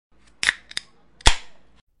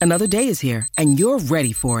Another day is here, and you're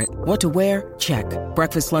ready for it. What to wear? Check.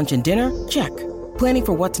 Breakfast, lunch, and dinner? Check. Planning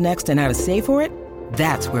for what's next and how to save for it?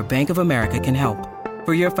 That's where Bank of America can help.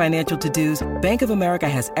 For your financial to-dos, Bank of America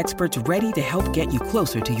has experts ready to help get you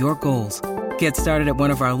closer to your goals. Get started at one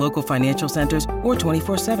of our local financial centers or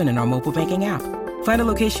 24/7 in our mobile banking app. Find a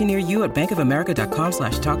location near you at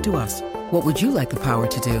bankofamerica.com/talktous. What would you like the power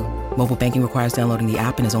to do? Mobile banking requires downloading the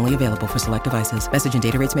app and is only available for select devices. Message and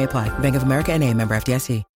data rates may apply. Bank of America NA, member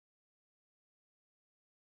FDIC.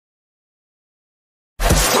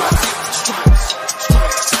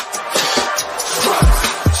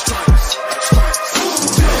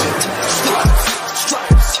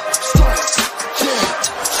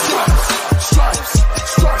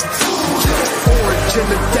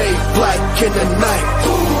 In the night,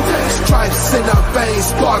 stripes in our veins,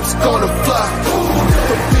 sparks gonna fly.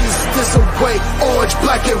 The beast is awake, orange,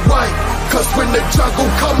 black and white. Cause when the jungle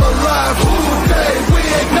come alive, hey, we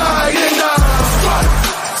ignite in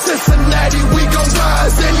Cincinnati, we gon'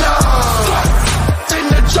 rise in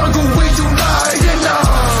the jungle, we unite in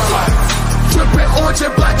dripping orange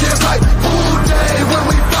and black and white. All day when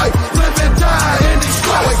we fight, live and die in these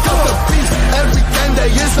stripes. Wake up the beast, every day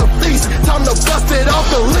is a feast. Time to bust it off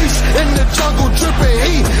the leash. In the jungle dripping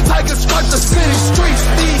heat, tigers strike the city streets.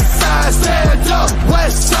 East side stand up,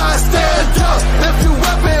 west side stand up. If you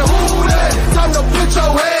reppin' who that, time to put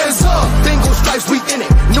your hands up. Bingo stripes, we in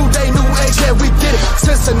it. New day, new age, yeah, we did it.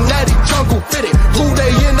 Cincinnati jungle fit it. Who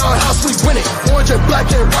they in our house, we win it. Orange and black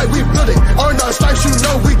and white, we build it. Earn our stripes, you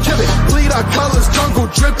know we kill it. Bleed our colors, jungle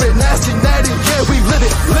dripping. Nasty, natty, yeah, we lit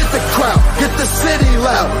it. Lit the crowd, get the city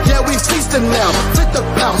loud. Yeah, we feasting now. Fit the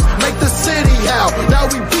pounce, make the city howl. Now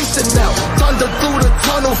we beastin' now. Thunder through the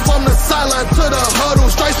tunnel, from the sideline to the huddle.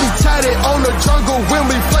 Stripes be tatted on the jungle when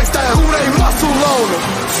we flex that who they muscle on them.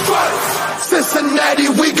 Cincinnati,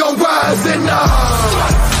 we gon' rise in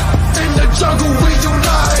the jungle, we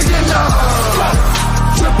unite in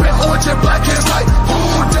dripping orange and black and white.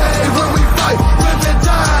 All day when we fight, live and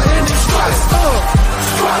die in these stripes.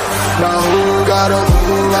 Now who got 'em,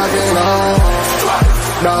 who rockin' on?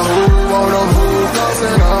 Now who wanna move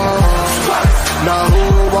closing on? Now who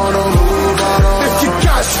wanna move on? If you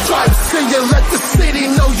got stripes, then you let the city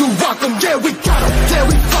know you rock 'em. Yeah, we got 'em, yeah,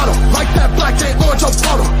 we fought 'em. Like that black and orange on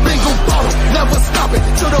bottle, bingo bottle. Never stop it,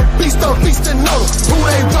 till the beast on feasting on 'em. Who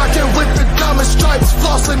ain't rockin' with the diamond stripes,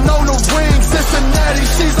 flossing on the ring? Cincinnati,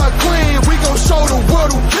 she's our queen. We gon' show the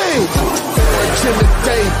world who king. Orange in the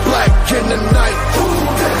day, black in the night.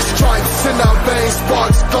 Stripes in our veins,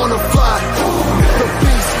 sparks gonna fly. The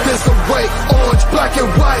beast is awake, orange, black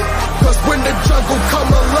and white. Cause when the jungle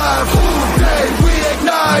come alive, hey, we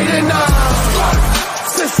ignite in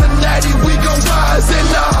Cincinnati, we gon' rise in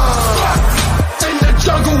the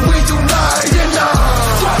jungle, we unite in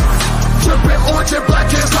dripping orange and black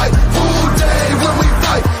and white. All day when we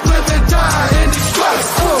fight, live and die in these stripes.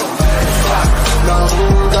 Now who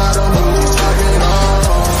got 'em, who rockin' on?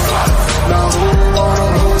 Now who wanna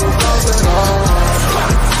move closing on?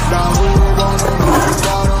 Now who wanna move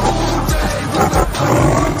on?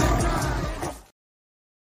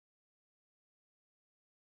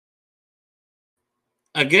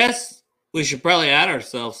 I guess we should probably add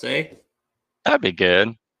ourselves, eh? That'd be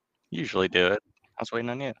good. Usually do it. I was waiting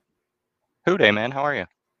on you. Who day, man? How are you?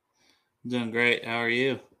 Doing great. How are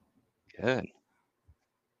you? Good.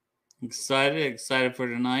 Excited for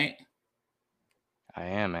tonight. I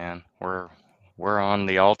am, man. We're on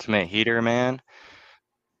the ultimate heater, man.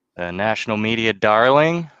 The national media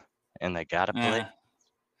darling, and they gotta play.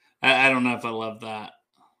 I don't know if I love that.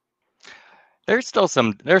 There's still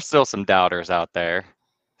some doubters out there.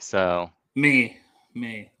 So me,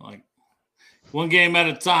 like one game at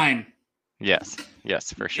a time. Yes,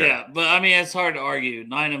 for sure. Yeah, but I mean it's hard to argue.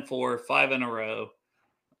 9-4, 5 in a row,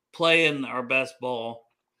 playing our best ball,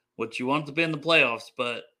 which you want to be in the playoffs.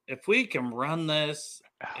 But if we can run this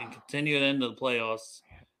and continue it into the playoffs,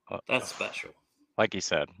 that's special. Like you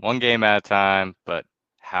said, one game at a time. But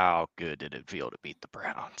how good did it feel to beat the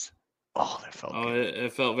Browns? Oh, that felt good.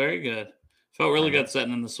 It felt very good. Felt really good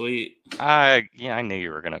sitting in the suite. I knew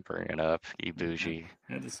you were gonna bring it up, you bougie.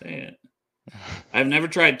 I had to say it. I've never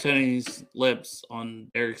tried Tony's lips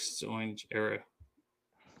on Eric's Orange era.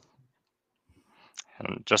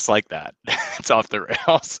 And just like that, it's off the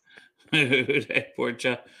rails. Poor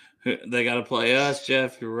Jeff. They got to play us,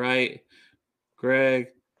 Jeff. You're right. Greg.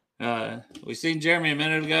 We seen Jeremy a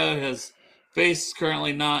minute ago. His face is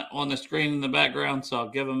currently not on the screen in the background, so I'll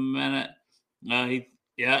give him a minute.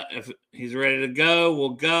 If he's ready to go, we'll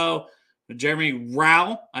go. Jeremy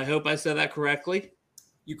Rao, I hope I said that correctly.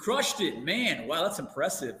 You crushed it, man. Wow, that's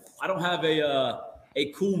impressive. I don't have a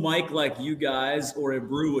a cool mic like you guys or a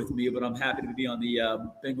brew with me, but I'm happy to be on the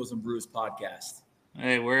Bengals and Brews podcast.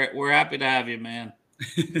 Hey, we're happy to have you, man.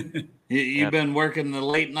 You've been working the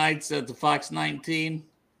late nights at the Fox 19?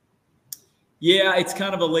 Yeah, it's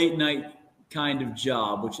kind of a late night kind of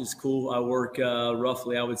job, which is cool. I work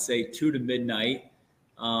roughly, I would say, 2 to midnight.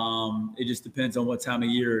 It just depends on what time of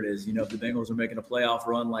year it is. You know, if the Bengals are making a playoff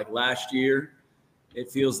run like last year, it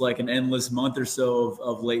feels like an endless month or so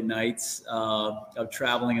of late nights of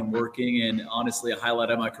traveling and working, and honestly, a highlight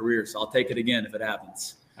of my career. So I'll take it again if it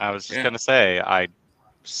happens. I was just going to say,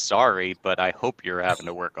 sorry, but I hope you're having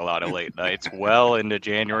to work a lot of late nights well into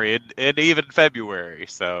January and even February.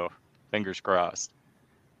 So fingers crossed.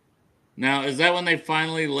 Now, is that when they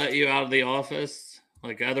finally let you out of the office?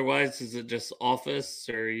 Like, otherwise, is it just office,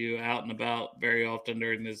 or are you out and about very often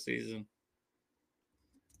during this season?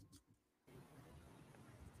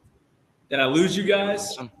 Did I lose you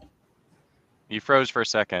guys? You froze for a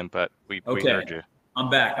second, but we heard you. I'm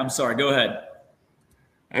back. I'm sorry. Go ahead.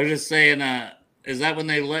 I was just saying, is that when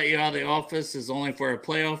they let you out of the office is only for a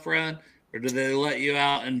playoff run, or do they let you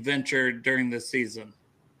out and venture during the season?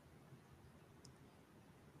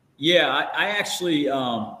 Yeah, I actually,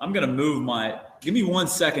 I'm going to move give me 1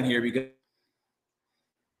 second here because.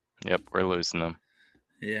 Yep, we're losing them.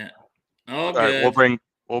 Yeah. All right,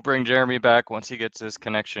 we'll bring Jeremy back once he gets his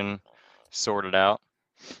connection sorted out.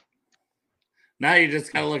 Now you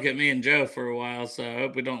just got to look at me and Joe for a while, so I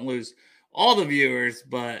hope we don't lose all the viewers,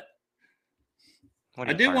 but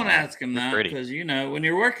I do want to ask him that because, you know, when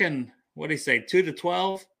you're working, what do you say, 2 to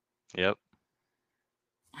 12? Yep.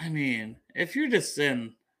 I mean, if you're just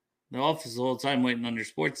in the office the whole time waiting on your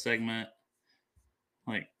sports segment,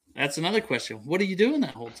 like, that's another question. What are you doing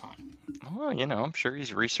that whole time? Well, you know, I'm sure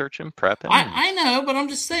he's researching, prepping. I know, but I'm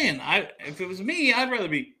just saying, if it was me, I'd rather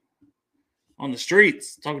be on the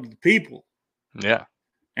streets talking to the people. Yeah.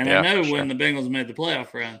 And I know when the Bengals made the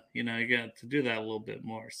playoff run, you know, you got to do that a little bit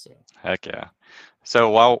more. So heck yeah. So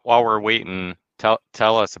while we're waiting,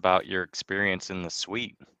 tell us about your experience in the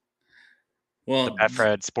suite. Well, the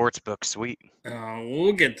Betfred Sportsbook suite.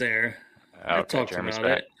 We'll get there. I talked Jeremy's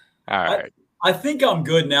about it. All right. I think I'm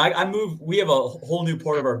good now. I moved. We have a whole new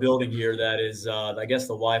part of our building here that is, I guess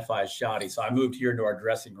the Wi-Fi is shoddy. So I moved here into our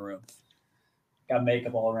dressing room. Got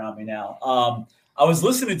makeup all around me now. I was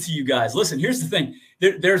listening to you guys. Listen, here's the thing.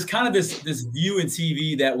 There's kind of this view in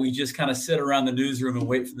TV that we just kind of sit around the newsroom and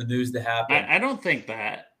wait for the news to happen. I don't think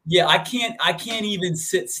that. Yeah, I can't even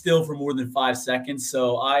sit still for more than 5 seconds.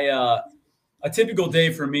 So a typical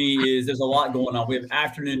day for me is there's a lot going on. We have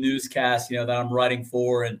afternoon newscasts, you know, that I'm writing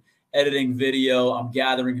for and editing video. I'm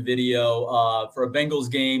gathering video for a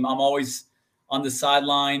Bengals game. I'm always on the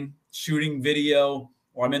sideline shooting video,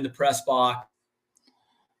 or I'm in the press box.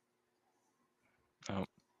 Oh,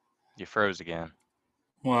 you froze again.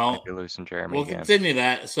 Well, you're losing Jeremy we'll again. Continue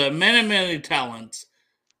that. So, many talents,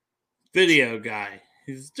 video guy.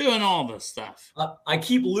 He's doing all this stuff. I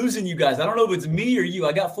keep losing you guys. I don't know if it's me or you.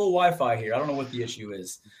 I got full Wi-Fi here. I don't know what the issue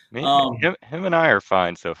is. Him and I are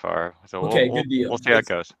fine so far. So okay, good deal. We'll see how it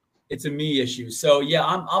goes. It's a me issue. So yeah,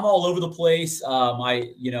 I'm all over the place. I'm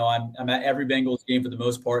at every Bengals game for the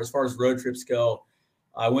most part. As far as road trips go,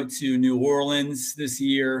 I went to New Orleans this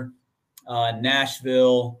year,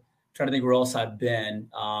 Nashville. Trying to think where else I've been.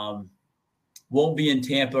 Won't be in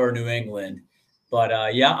Tampa or New England.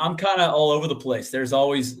 But, yeah, I'm kind of all over the place. There's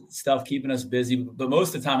always stuff keeping us busy. But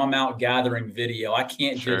most of the time I'm out gathering video. I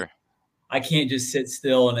can't just sit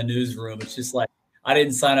still in a newsroom. It's just like I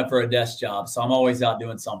didn't sign up for a desk job. So I'm always out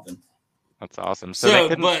doing something. That's awesome. So they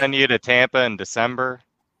couldn't send you to Tampa in December?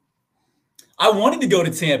 I wanted to go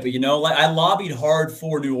to Tampa. You know, like I lobbied hard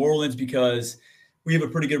for New Orleans because we have a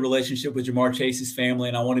pretty good relationship with Jamar Chase's family,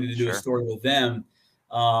 and I wanted to do a story with them.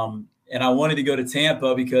 And I wanted to go to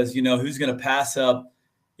Tampa because, you know, who's going to pass up,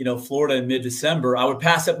 you know, Florida in mid-December? I would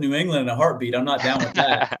pass up New England in a heartbeat. I'm not down with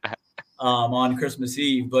that on Christmas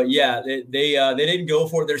Eve. But, yeah, they didn't go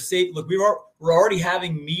for it. They're safe. Look, we're already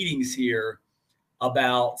having meetings here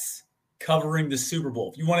about covering the Super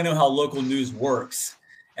Bowl. If you want to know how local news works.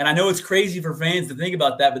 And I know it's crazy for fans to think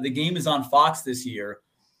about that, but the game is on Fox this year.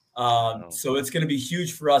 So it's going to be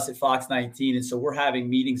huge for us at Fox 19. And so we're having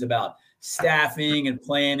meetings about staffing and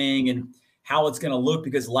planning and how it's going to look,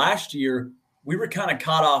 because last year we were kind of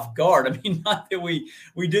caught off guard. I mean, not that we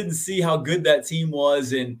didn't see how good that team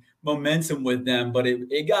was and momentum with them, but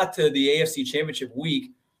it got to the AFC Championship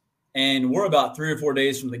week and we're about 3 or 4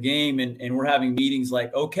 days from the game and we're having meetings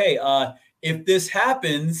like, okay, if this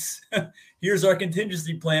happens, here's our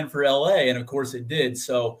contingency plan for LA. And of course it did.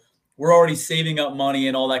 So we're already saving up money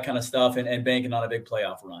and all that kind of stuff and banking on a big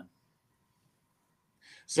playoff run.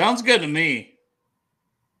 Sounds good to me.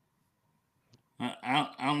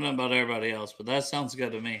 don't know about everybody else, but that sounds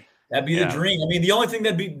good to me. That'd be the dream. I mean, the only thing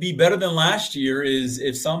that'd be better than last year is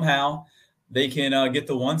if somehow they can get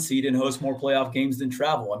the 1 seed and host more playoff games than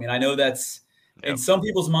travel. I mean, I know that's in some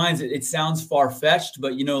people's minds, it sounds far-fetched,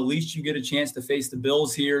 but, at least you get a chance to face the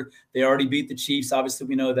Bills here. They already beat the Chiefs. Obviously,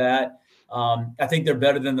 we know that. I think they're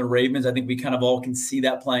better than the Ravens. I think we kind of all can see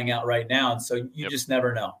that playing out right now. And so you just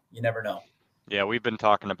never know. You never know. Yeah, we've been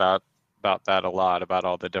talking about that a lot, about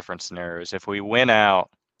all the different scenarios. If we win out,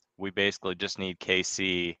 we basically just need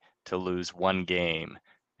KC to lose 1 game,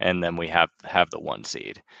 and then we have the 1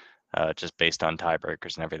 seed, just based on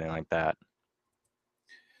tiebreakers and everything like that.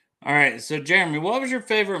 All right, so Jeremy, what was your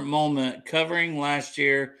favorite moment covering last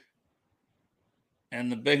year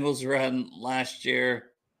and the Bengals run last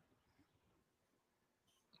year?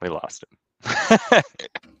 We lost him.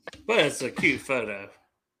 But it's a cute photo.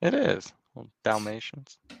 It is.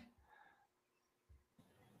 Dalmatians.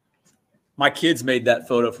 My kids made that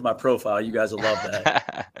photo for my profile. You guys will love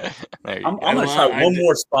that. I'm going to try one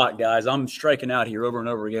more spot, guys. I'm striking out here over and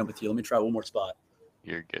over again with you. Let me try one more spot.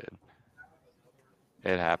 You're good.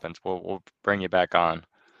 It happens. We'll bring you back on.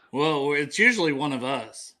 Well, it's usually one of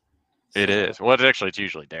us. So. It is. Well, it's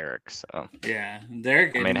usually Derek. So yeah,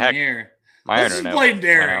 Derek. Here. My Let's internet. Just blame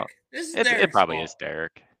Derek. It probably is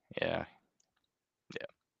Derek. Yeah.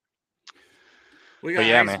 We got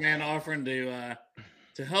Iceman offering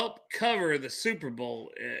to help cover the Super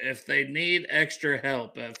Bowl if they need extra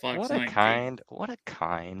help at Fox 19. What a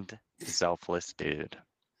kind, selfless dude.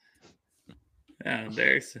 Yeah,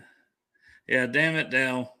 Derek's. Yeah, damn it,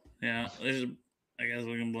 Dale. Yeah, I guess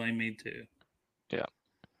we can blame me too. Yeah.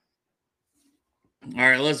 Mm-hmm. All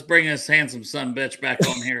right, let's bring this handsome son bitch back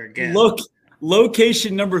on here again.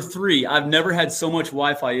 Location number 3. I've never had so much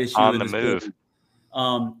Wi-Fi issue on the move.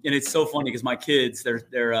 And it's so funny because my kids,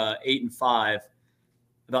 they're 8 and 5.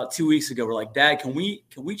 About 2 weeks ago, we're like, Dad, can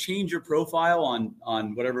we change your profile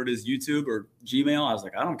on whatever it is, YouTube or Gmail? I was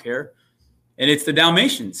like, I don't care. And it's the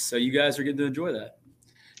Dalmatians, so you guys are getting to enjoy that.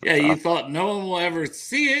 Yeah, you thought no one will ever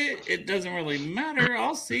see it. It doesn't really matter.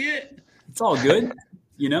 I'll see it. It's all good.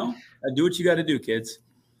 Do what you got to do, kids.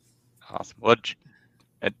 Awesome. Well,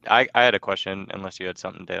 I had a question, unless you had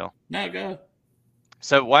something, Dale. No, go.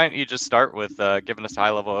 So why don't you just start with giving us a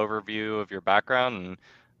high-level overview of your background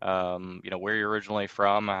and, where you're originally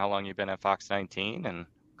from, how long you've been at Fox 19, and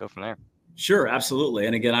go from there. Sure, absolutely.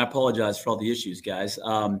 And again, I apologize for all the issues, guys.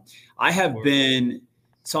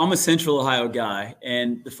 So I'm a Central Ohio guy.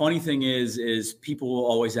 And the funny thing is people will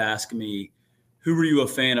always ask me, who were you a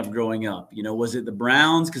fan of growing up? Was it the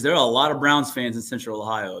Browns? Because there are a lot of Browns fans in Central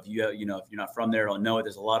Ohio. If if you're not from there or know it,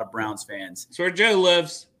 there's a lot of Browns fans. That's where Joe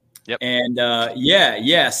lives. Yep.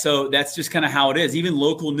 And so that's just kind of how it is. Even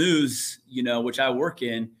local news, which I work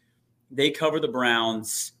in, they cover the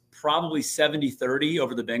Browns probably 70-30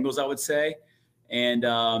 over the Bengals, I would say. And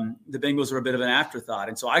the Bengals are a bit of an afterthought.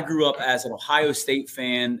 And so I grew up as an Ohio State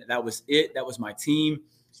fan. That was it. That was my team.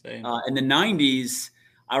 In the 90s,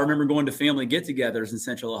 I remember going to family get-togethers in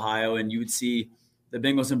Central Ohio, and you would see the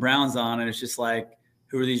Bengals and Browns on, and it's just like,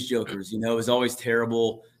 who are these jokers? It was always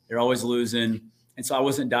terrible. They're always losing. And so I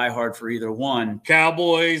wasn't diehard for either one.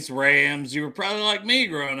 Cowboys, Rams. You were probably like me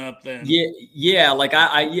growing up then. Yeah. Like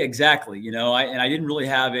exactly. And I didn't really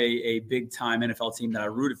have a big time NFL team that I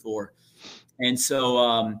rooted for. And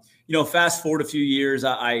so, fast forward a few years,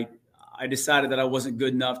 I decided that I wasn't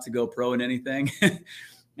good enough to go pro in anything.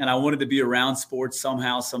 And I wanted to be around sports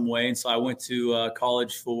somehow, some way. And so I went to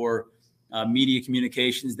college for media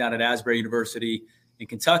communications down at Asbury University in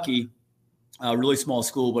Kentucky. A really small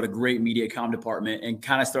school, but a great media comm department, and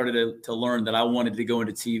kind of started to learn that I wanted to go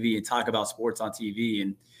into TV and talk about sports on TV.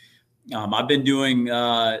 And I've been doing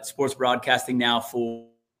sports broadcasting now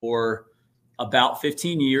for about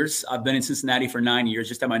 15 years. I've been in Cincinnati for 9 years,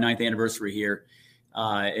 just at my 9th anniversary here.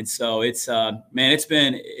 And so it's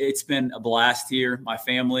been a blast here. My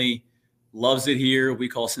family loves it here. We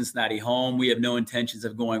call Cincinnati home. We have no intentions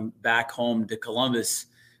of going back home to Columbus.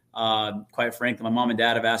 Quite frankly, my mom and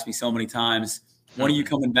dad have asked me so many times, when are you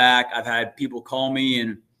coming back? I've had people call me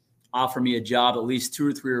and offer me a job at least 2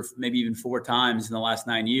 or 3 or maybe even 4 times in the last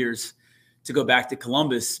 9 years to go back to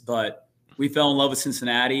Columbus. But we fell in love with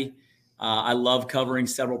Cincinnati. I love covering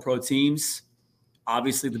several pro teams.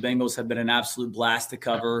 Obviously, the Bengals have been an absolute blast to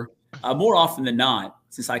cover more often than not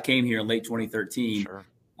since I came here in late 2013. Sure.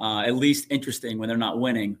 At least interesting when they're not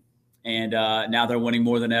winning. And now they're winning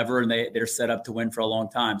more than ever, and they're set up to win for a long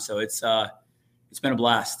time. So it's been a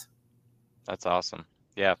blast. That's awesome.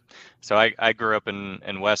 Yeah. So I grew up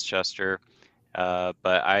in Westchester, but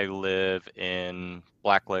I live in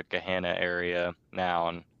Blacklick, Gahanna area now,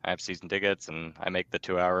 and I have season tickets, and I make the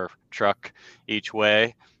 2-hour truck each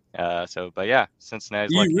way. But yeah,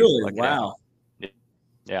 Cincinnati's lucky. Really? Wow.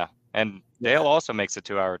 Yeah. And Dale also makes a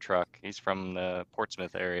 2-hour truck. He's from the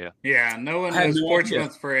Portsmouth area. Yeah, no one knows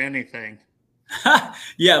Portsmouth for anything.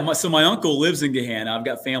 Yeah, so my uncle lives in Gahanna. I've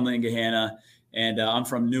got family in Gahanna, and I'm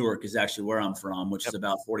from Newark is actually where I'm from, which is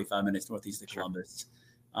about 45 minutes northeast of Columbus.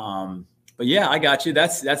 But yeah, I got you.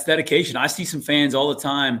 That's dedication. I see some fans all the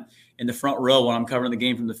time in the front row when I'm covering the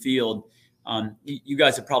game from the field. You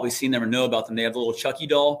guys have probably seen them or know about them. They have the little Chucky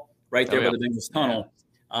doll right there by the Bengals tunnel.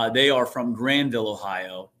 They are from Granville,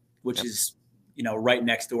 Ohio, which is, right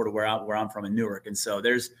next door to where I'm from in Newark. And so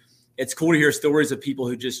it's cool to hear stories of people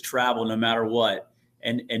who just travel no matter what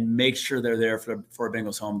and make sure they're there for a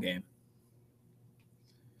Bengals home game.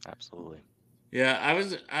 Absolutely. Yeah,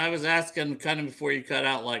 I was asking kind of before you cut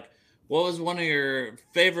out, like, what was one of your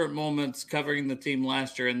favorite moments covering the team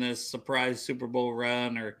last year in this surprise Super Bowl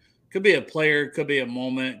run? Or could be a player, could be a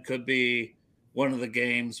moment, could be one of the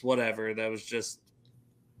games, whatever. That was just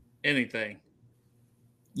anything.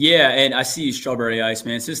 Yeah, and I see you, Strawberry Ice,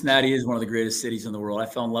 man. Cincinnati is one of the greatest cities in the world. I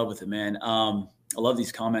fell in love with it, man. I love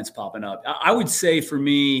these comments popping up. I would say for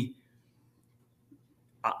me,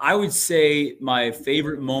 my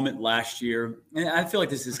favorite moment last year, and I feel like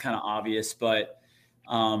this is kind of obvious, but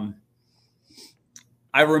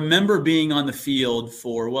I remember being on the field it's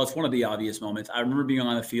one of the obvious moments. I remember being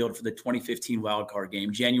on the field for the 2015 wildcard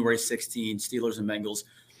game, January 16, Steelers and Bengals.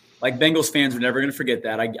 Like, Bengals fans are never going to forget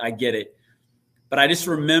that. I get it. But I just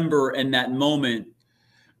remember in that moment,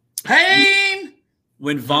 pain,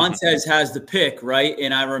 when Vontaze has the pick, right?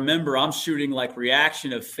 And I remember I'm shooting like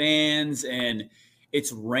reaction of fans and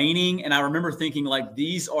it's raining. And I remember thinking, like,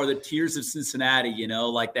 these are the tears of Cincinnati,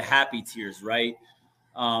 like the happy tears, right?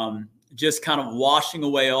 Just kind of washing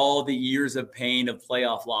away all the years of pain of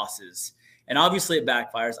playoff losses. And obviously it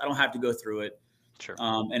backfires. I don't have to go through it. Sure.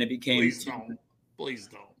 And it became Please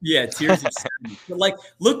don't. Yeah, tears of sadness. But like,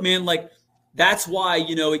 look, man, like, that's why,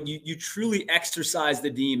 you truly exercise the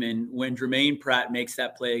demon when Jermaine Pratt makes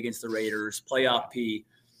that play against the Raiders, playoff P,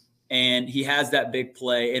 and he has that big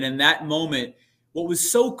play. And in that moment, what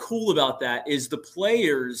was so cool about that is the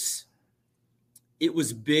players, it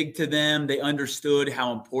was big to them. They understood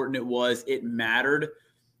how important it was. It mattered.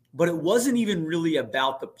 But it wasn't even really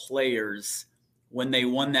about the players when they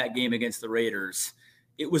won that game against the Raiders.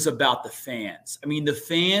 It was about the fans. I mean, the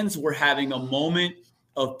fans were having a moment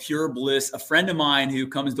of pure bliss. A friend of mine who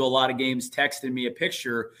comes to a lot of games texted me a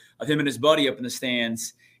picture of him and his buddy up in the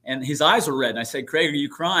stands, and his eyes were red. And I said, "Craig, are you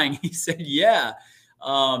crying?" He said, "Yeah."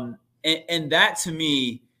 And that, to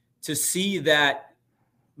me, to see that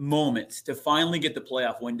moment, to finally get the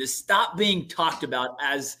playoff win, to stop being talked about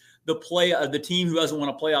as the team who hasn't won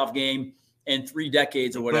a playoff game in 3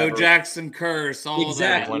 decades or whatever. Bo Jackson curse, all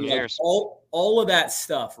exactly, that. Like all of that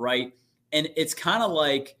stuff, right? And it's kind of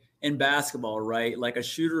like in basketball, right? Like a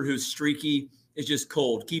shooter who's streaky is just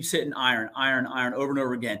cold, keeps hitting iron over and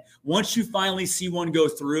over again. Once you finally see one go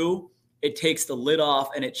through, it takes the lid off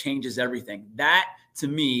and it changes everything. That, to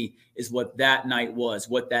me, is what that night was,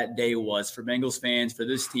 what that day was for Bengals fans, for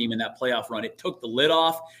this team in that playoff run. It took the lid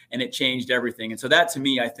off and it changed everything. And so that, to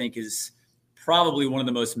me, I think is probably one of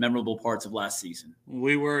the most memorable parts of last season.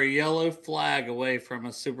 We were a yellow flag away from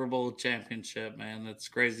a Super Bowl championship, man. That's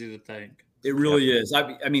crazy to think. It really is.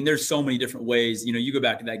 I mean, there's so many different ways. You go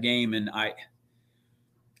back to that game, and I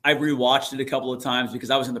rewatched it a couple of times because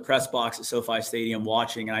I was in the press box at SoFi Stadium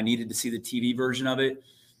watching, and I needed to see the TV version of it.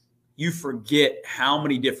 You forget how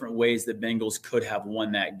many different ways the Bengals could have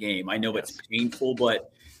won that game. I know it's painful,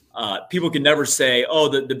 but people can never say, "Oh,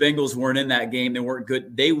 the Bengals weren't in that game. They weren't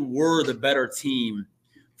good." They were the better team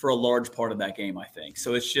for a large part of that game, I think.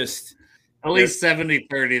 So it's just at least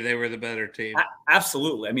 70-30, they were the better team.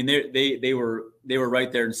 Absolutely. I mean, they were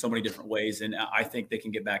right there in so many different ways, and I think they can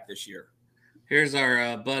get back this year. Here's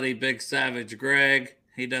our buddy, Big Savage Greg.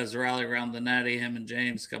 He does Rally Around the Natty, him and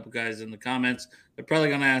James, a couple guys in the comments. They're probably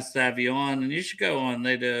going to ask to have you on, and you should go on.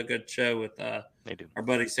 They do a good show with our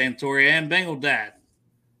buddy Santori and Bengal Dad.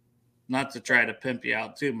 Not to try to pimp you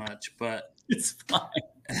out too much, but it's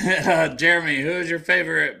fine. Jeremy, who is your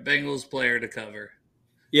favorite Bengals player to cover?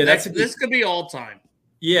 Yeah, this could be all time.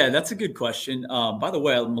 Yeah, that's a good question. By the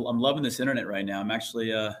way, I'm loving this internet right now. I'm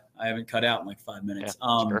actually I haven't cut out in like 5 minutes.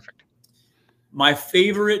 Yeah, perfect. My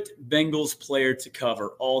favorite Bengals player to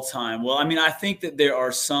cover all time. Well, I mean, I think that there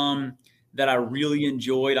are some that I really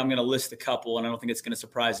enjoyed. I'm going to list a couple, and I don't think it's going to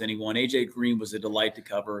surprise anyone. AJ Green was a delight to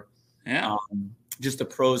cover. Yeah. Just a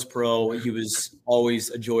pro's pro. He was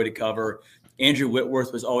always a joy to cover. Andrew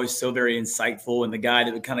Whitworth was always so very insightful and the guy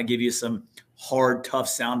that would kind of give you some hard, tough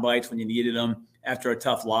sound bites when you needed them. after a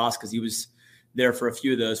tough loss because he was there for a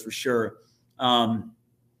few of those for sure.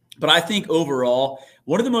 But I think overall,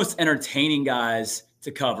 one of the most entertaining guys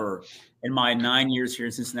to cover in my 9 years here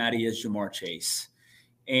in Cincinnati is Ja'Marr Chase.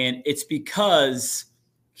 And it's because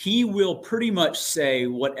he will pretty much say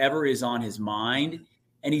whatever is on his mind,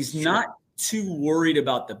 and he's not too worried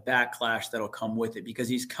about the backlash that'll come with it because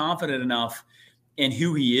he's confident enough in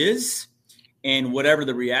who he is and whatever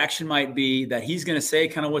the reaction might be that he's going to say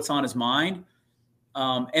kind of what's on his mind.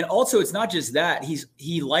 And also, it's not just that.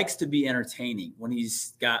 He likes to be entertaining when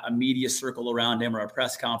he's got a media circle around him or a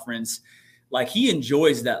press conference. Like, he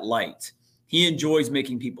enjoys that light. He enjoys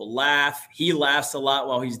making people laugh. He laughs a lot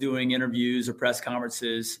while he's doing interviews or press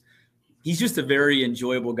conferences. He's just a very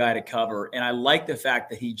enjoyable guy to cover. And I like the fact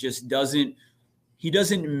that he just doesn't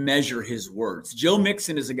measure his words. Joe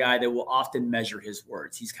Mixon is a guy that will often measure his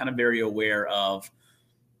words. He's kind of very aware of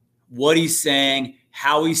what he's saying,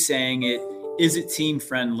 how he's saying it. Is it team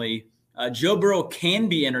friendly? Joe Burrow can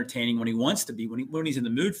be entertaining when he wants to be, when he's in the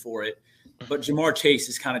mood for it. But Ja'Marr Chase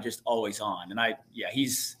is kind of just always on. And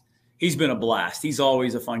he's been a blast. He's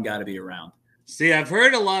always a fun guy to be around. See, I've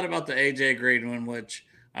heard a lot about the AJ Green one, which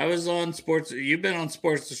I was on Sports. You've been on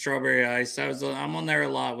Sports to Strawberry Ice. I'm on there a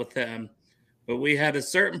lot with him. But we had a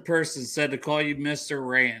certain person said to call you Mr.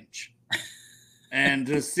 Ranch. And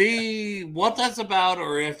to see what that's about,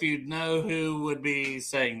 or if you know who would be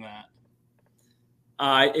saying that.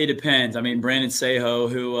 It depends. I mean, Brandon Seho,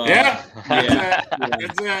 who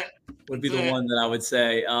would be the one that I would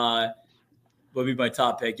say would be my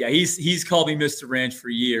top pick. Yeah, he's called me Mr. Ranch for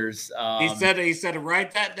years. He said to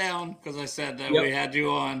write that down because I said that we had you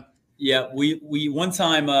on. Yeah, we one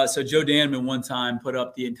time. So Joe Danneman one time put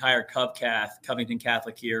up the entire Covington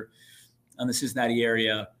Catholic here in the Cincinnati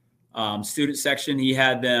area student section. He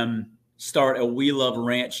had them start a "We Love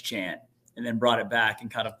Ranch" chant, and then brought it back and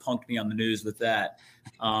kind of punked me on the news with that.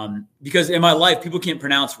 Because in my life, people can't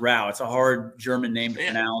pronounce Rau. It's a hard German name to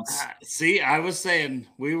pronounce. See, I was saying,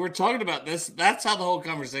 we were talking about this. That's how the whole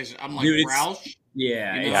conversation. I'm like, Roush?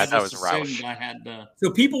 Yeah. That was Roush. So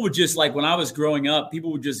people would just, like, when I was growing up,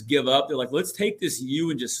 people would just give up. They're like, let's take this U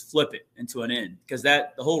and just flip it into an N, because the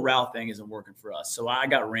whole Rau thing isn't working for us. So I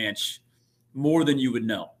got Ranch more than you would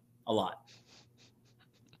know, a lot.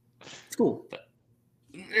 It's cool.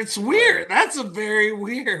 It's weird. That's a very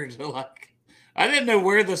weird, I didn't know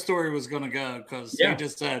where the story was going to go because he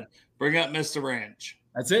just said, bring up Mr. Ranch.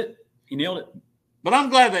 That's it. He nailed it. But I'm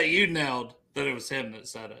glad that you nailed that it was him that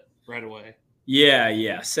said it right away. Yeah.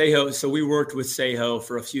 Seho. So we worked with Seho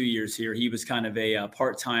for a few years here. He was kind of a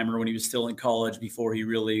part-timer when he was still in college before he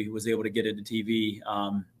really was able to get into TV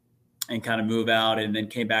and kind of move out, and then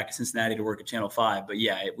came back to Cincinnati to work at Channel 5. But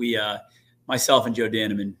yeah, we myself and Joe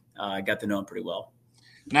Danneman got to know him pretty well.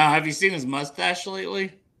 Now, have you seen his mustache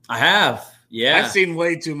lately? I have. Yeah. I've seen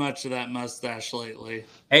way too much of that mustache lately.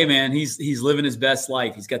 Hey man, he's living his best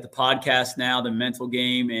life. He's got the podcast now, The Mental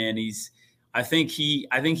Game, and I think he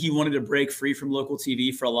wanted to break free from local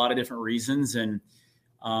TV for a lot of different reasons. And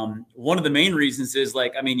one of the main reasons is,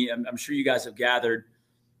 I'm sure you guys have gathered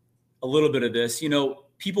a little bit of this. You know,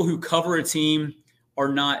 people who cover a team are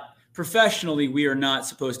not professionally, we are not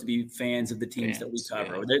supposed to be fans of the teams that we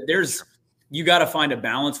cover. Yeah. You got to find a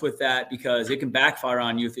balance with that, because it can backfire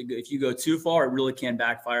on you. If you go too far, it really can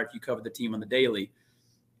backfire if you cover the team on the daily.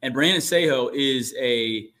 And Brandon Seho is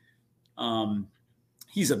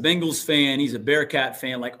he's a Bengals fan. He's a Bearcat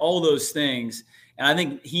fan, like all those things. And I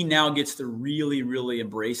think he now gets to really, really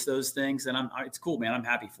embrace those things. And it's cool, man. I'm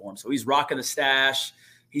happy for him. So he's rocking the stash.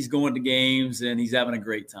 He's going to games, and he's having a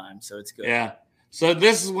great time. So it's good. Yeah. So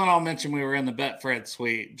this is when I'll mention we were in the Betfred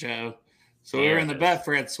suite, Joe. So we were in the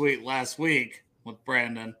Betfred suite last week with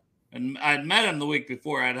Brandon, and I'd met him the week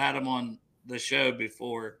before. I'd had him on the show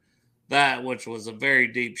before that, which was a very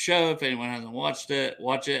deep show. If anyone hasn't watched it,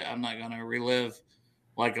 watch it. I'm not going to relive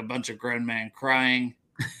like a bunch of grown men crying,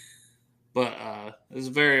 but it was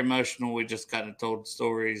very emotional. We just kind of told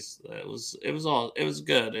stories. It was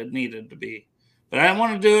good. It needed to be, but I didn't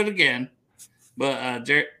want to do it again. But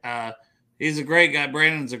he's a great guy.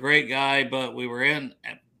 Brandon's a great guy, but we were in.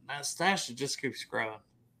 That stash just keeps growing,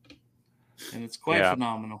 and it's quite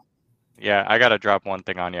phenomenal. Yeah, I got to drop one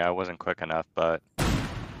thing on you. I wasn't quick enough, but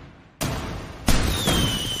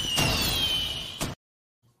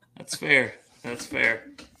that's fair. That's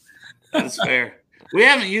fair. We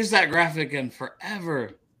haven't used that graphic in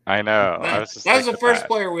forever. I know. That was the first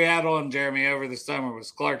player we had on, Jeremy, over the summer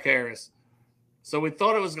was Clark Harris. So we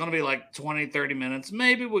thought it was going to be like 20, 30 minutes.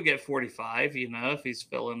 Maybe we'll get 45, if he's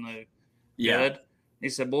feeling good. He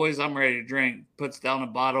said, boys, I'm ready to drink. Puts down a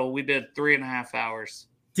bottle. We did 3.5 hours.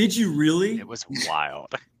 Did you really? It was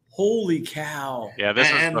wild. Holy cow. Yeah,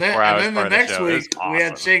 this was and before then, I was and then part the of next the show. It was week we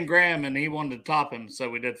had awesome. Shane Graham, and he wanted to top him, so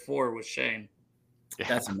we did 4 with Shane. Yeah.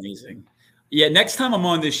 That's amazing. Yeah, next time I'm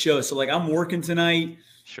on this show, so like I'm working tonight.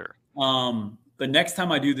 Sure. But next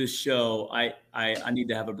time I do this show, I need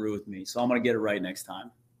to have a brew with me. So I'm gonna get it right next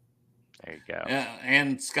time. There you go. Yeah,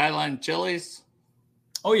 and Skyline Chili's.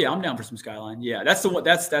 Oh yeah, I'm down for some Skyline. Yeah, that's the one.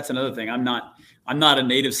 That's another thing. I'm not a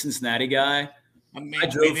native Cincinnati guy. I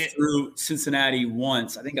drove through Cincinnati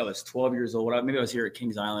once. I think I was 12 years old. Maybe I was here at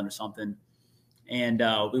Kings Island or something. And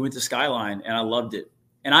we went to Skyline, and I loved it.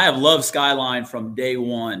 And I have loved Skyline from day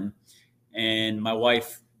one. And my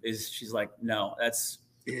wife she's like, no, that's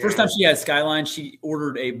first time she had Skyline. She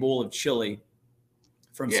ordered a bowl of chili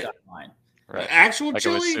from Skyline. Right. Actual Like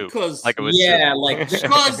chili? Because like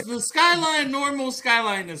the Skyline, normal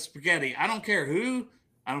Skyline is spaghetti. I don't care who.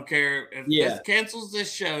 I don't care if this cancels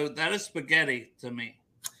this show. That is spaghetti to me.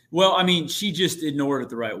 Well, I mean, she just ignored it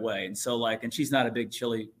the right way. And so and she's not a big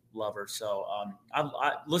chili lover. So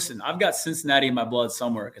listen, I've got Cincinnati in my blood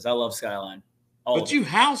somewhere because I love Skyline. But you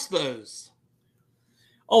house those.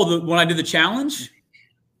 Oh, when I did the challenge?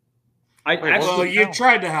 You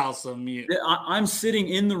tried to house them. I'm sitting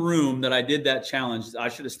in the room that I did that challenge. I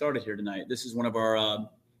should have started here tonight. This is one of our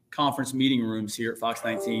conference meeting rooms here at Fox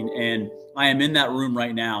 19. And I am in that room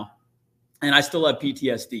right now. And I still have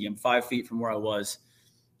PTSD. I'm 5 feet from where I was.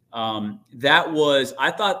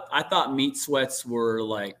 I thought meat sweats were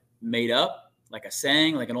like made up, like a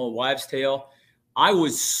saying, like an old wives' tale. I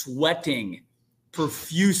was sweating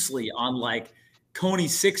profusely on like Coney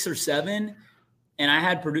 6 or 7.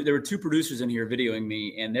 And there were 2 producers in here videoing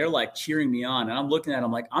me, and they're like cheering me on. And I'm looking at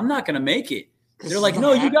them like, I'm not going to make it. They're like,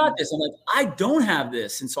 no, you got this. I'm like, I don't have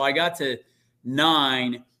this. And so I got to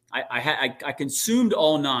 9. I consumed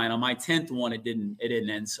all 9. On my 10th one, it didn't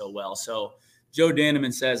end so well. So Joe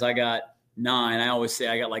Danneman says I got 9. I always say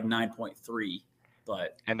I got like 9.3.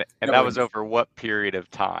 But and that was over what period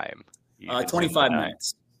of time? 25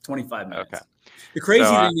 minutes. 25 minutes. Okay. The crazy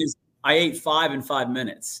thing is, I ate 5 in 5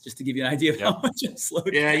 minutes, just to give you an idea of how much I slowed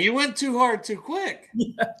down. Yeah, you went too hard too quick.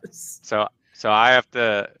 Yes. So I have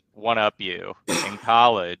to one up you. In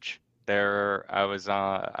college, I was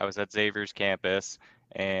at Xavier's campus,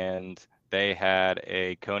 and they had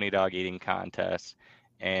a Coney dog eating contest,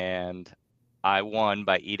 and I won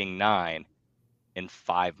by eating 9 in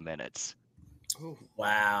 5 minutes. Oh,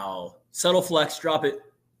 wow. Subtle flex, drop it.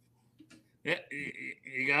 Yeah,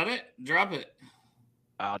 you got it? Drop it.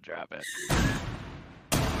 I'll drop it.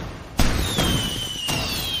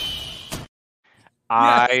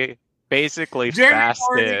 I basically fasted.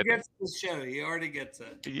 Already gets the show. He already gets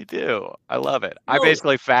it. You do. I love it. I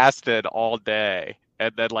basically fasted all day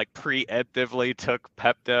and then like preemptively took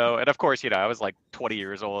Pepto. And of course, I was like 20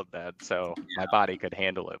 years old then, so my body could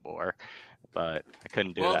handle it more. But I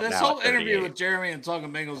couldn't do that. Well, this whole interview with Jeremy and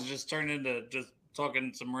Talking Bengals just turned into just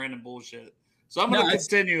talking some random bullshit. So I'm going to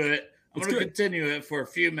continue it. I'm going to continue it for a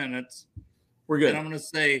few minutes. We're good. And I'm going to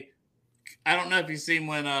say, I don't know if you've seen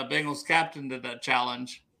when Bengals captain did that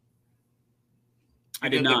challenge. I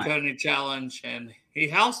did not. The Coney challenge, and he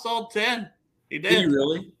housed all 10. He did. Did he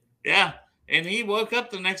really? Yeah. And he woke up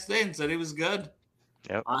the next day and said he was good.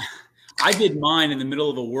 Yep. I did mine in the middle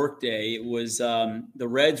of a work day. It was the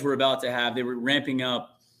Reds were about to have – they were ramping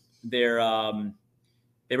up their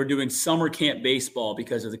they were doing summer camp baseball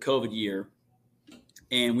because of the COVID year.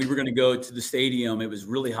 And we were going to go to the stadium. It was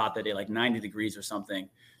really hot that day, like 90 degrees or something,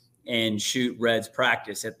 and shoot Reds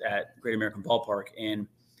practice at Great American Ballpark. And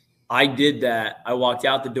I did that. I walked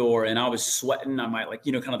out the door, and I was sweating. I might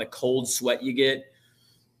kind of the cold sweat you get.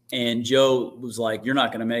 And Joe was like, "You're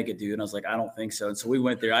not going to make it, dude." And I was like, "I don't think so." And so we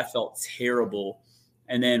went there. I felt terrible.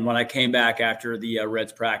 And then when I came back after the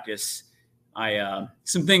Reds practice,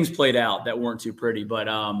 some things played out that weren't too pretty, but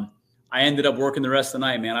I ended up working the rest of the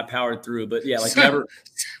night, man. I powered through, but yeah,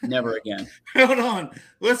 never again. Hold on.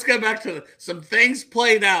 Let's go back to some things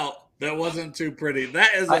played out that wasn't too pretty.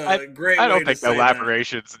 That is a great way to say that. I don't think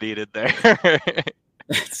elaboration's needed there.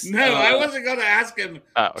 No, I wasn't going to ask him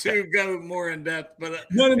to go more in depth, but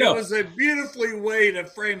no. It was a beautifully way to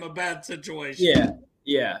frame a bad situation.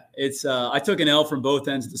 Yeah. It's I took an L from both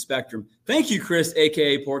ends of the spectrum. Thank you, Chris,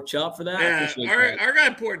 aka Pork Chop, for that. Yeah, our guy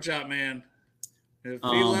Pork Chop, man. If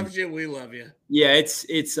he loves you, we love you. Yeah, it's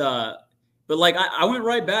but like I went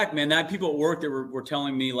right back, man. That people at work that were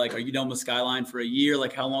telling me like, "Are you done with Skyline for a year?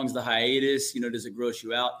 Like, how long's the hiatus? Does it gross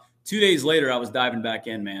you out?" 2 days later, I was diving back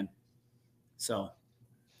in, man. So,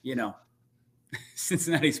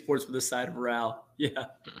 Cincinnati sports with a side of Raul. Yeah,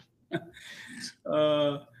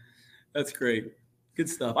 that's great. Good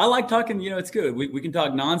stuff. I like talking. It's good. We can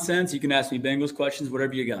talk nonsense. You can ask me Bengals questions,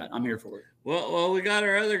 whatever you got. I'm here for it. Well, we got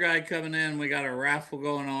our other guy coming in. We got a raffle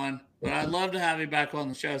going on. But I'd love to have you back on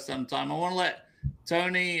the show sometime. I want to let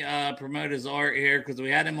Tony promote his art here because we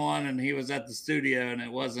had him on and he was at the studio and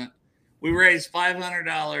it wasn't. We raised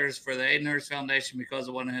 $500 for the Aiden Hurst Foundation because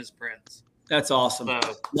of one of his prints. That's awesome.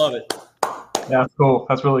 So, love it. That's cool.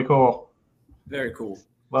 That's really cool. Very cool.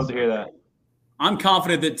 Love to hear that. I'm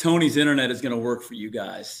confident that Tony's internet is going to work for you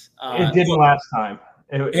guys. It didn't last time.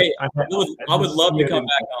 I would love to come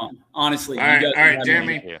back on. Honestly. All right,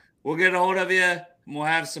 Jeremy. We'll get a hold of you and we'll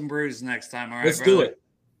have some brews next time. All right, let's do it.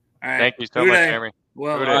 All right. Thank you so much, Jeremy.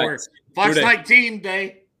 Well, Fox 19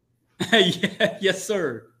 Day. Yeah, yes,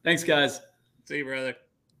 sir. Thanks, guys. See you, brother.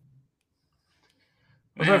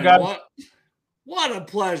 What's up, guys? What a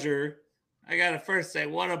pleasure. I got to first say,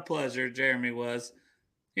 what a pleasure Jeremy was.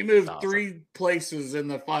 He moved 3 places in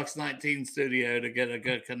the Fox 19 studio to get a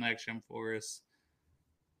good connection for us.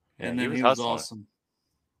 And then he was awesome.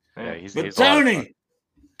 Yeah, he's Tony,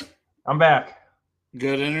 I'm back.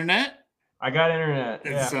 Good internet? I got internet.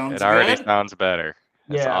 It already sounds better.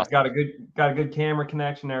 That's awesome. got a good camera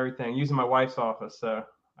connection and everything. Using my wife's office, so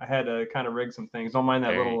I had to kind of rig some things. Don't mind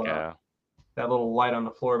that little light on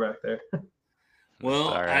the floor back there.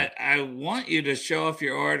 Well, I want you to show off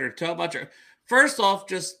your art or tell about your. First off,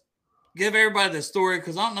 just give everybody the story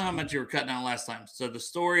because I don't know how much you were cutting out last time. So the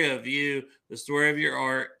story of you, the story of your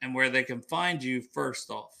art, and where they can find you first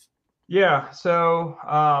off. Yeah, so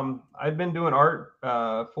I've been doing art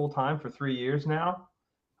full time for 3 years now.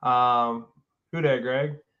 Who dat,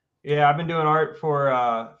 Greg? Yeah, I've been doing art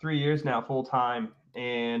for 3 years now full time,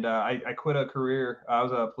 and I quit a career. I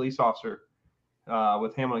was a police officer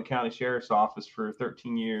with Hamilton County Sheriff's Office for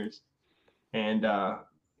 13 years, and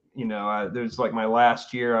there's like my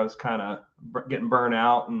last year, I was kind of getting burnt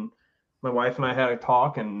out, and my wife and I had a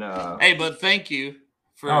talk. And hey, but thank you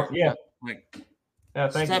for thank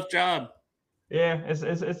you. Tough job. Yeah,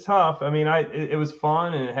 it's tough. I mean, it was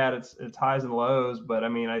fun and it had its highs and lows, but I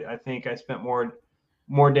mean, I think I spent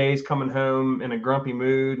more days coming home in a grumpy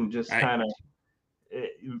mood and just kind of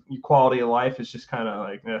quality of life is just kind of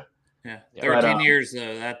like 13 years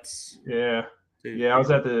though. That's Dude. Yeah, I was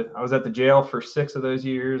at the jail for 6 of those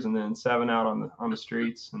years, and then 7 out on the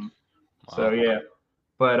streets, and so yeah.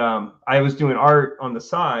 But I was doing art on the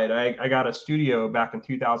side. I got a studio back in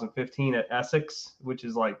 2015 at Essex, which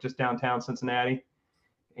is like just downtown Cincinnati,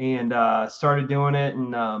 and started doing it.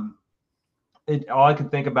 And all I could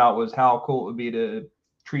think about was how cool it would be to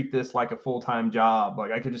treat this like a full-time job.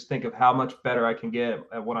 Like I could just think of how much better I can get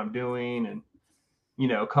at what I'm doing, and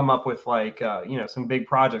come up with some big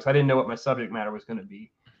projects. I didn't know what my subject matter was going to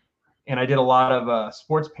be. And I did a lot of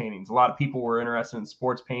sports paintings. A lot of people were interested in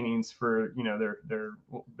sports paintings for,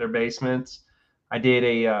 their basements. I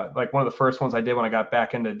did one of the first ones I did when I got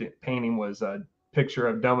back into painting was a picture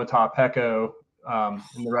of Domata Peko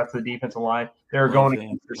and the rest of the defensive line. They were going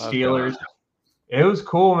against the Steelers. It was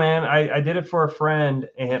cool, man. I did it for a friend,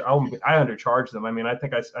 and I undercharged them. I mean, I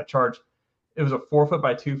think I charged. It was a 4 foot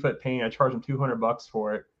by 2 foot painting. I charged them $200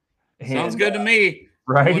 for it. Sounds good to me.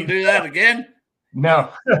 Right? You want to do that again? No.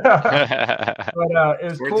 But it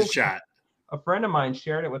was worth cool. a shot. A friend of mine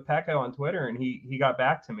shared it with Peko on Twitter, and he got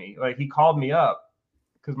back to me. Like he called me up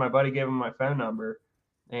because my buddy gave him my phone number,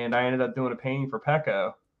 and I ended up doing a painting for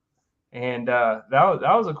Peko. And that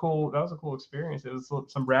was a cool experience. It was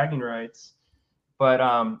some bragging rights. But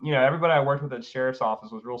everybody I worked with at the sheriff's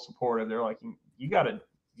office was real supportive. They're like, you gotta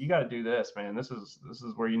do this, man. This is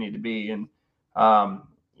where you need to be. And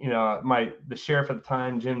the sheriff at the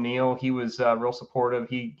time, Jim Neal, he was real supportive.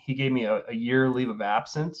 He gave me a year leave of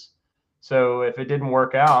absence. So if it didn't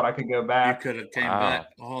work out, I could go back. You could have came back.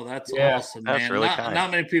 Oh, that's awesome, man. That's really kind.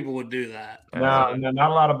 Not many people would do that. No,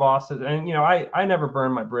 not a lot of bosses. And I never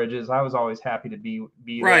burned my bridges. I was always happy to be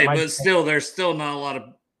right, but still, there's still not a lot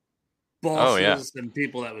of bosses and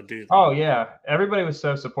people that would do that. Oh yeah, everybody was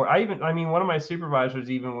so supportive. One of my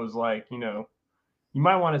supervisors even was like, you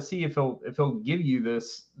might want to see if he'll give you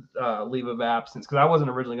this leave of absence, because I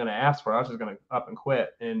wasn't originally going to ask for it. I was just going to up and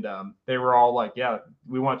quit. And they were all like, yeah,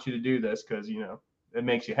 we want you to do this because it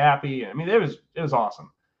makes you happy. I mean, it was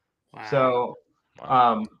awesome. Wow. So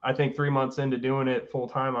I think 3 months into doing it full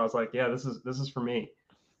time, I was like, yeah, this is for me.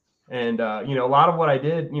 And a lot of what I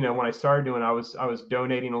did, when I started doing, I was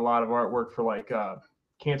donating a lot of artwork for like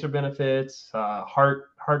cancer benefits,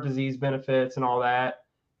 heart disease benefits, and all that.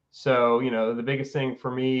 So, the biggest thing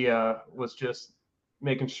for me was just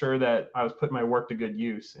making sure that I was putting my work to good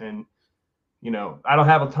use. And, I don't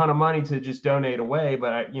have a ton of money to just donate away,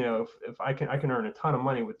 but if I can earn a ton of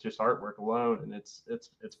money with just artwork alone, and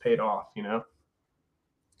it's paid off,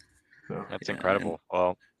 So, That's incredible.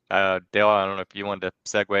 Well, Dale, I don't know if you wanted to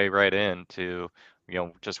segue right into,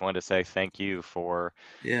 just wanted to say thank you for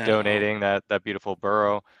donating that beautiful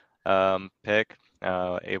burro pick,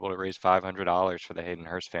 able to raise $500 for the Hayden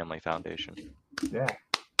Hurst Family Foundation. Yeah.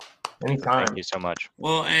 Anytime. Thank you so much.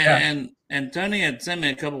 Well, and Tony had sent me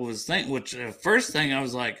a couple of his things, which first thing I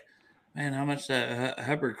was like, man, how much that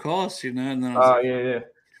Hubbard costs, And then I was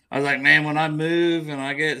I was like, man, when I move and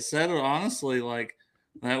I get settled, honestly, like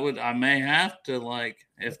I may have to, like,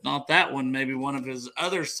 if not that one, maybe one of his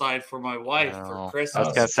other side for my wife for Christmas. I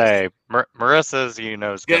was gonna say, Marissa's,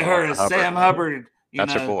 is get her a Sam Hubbard.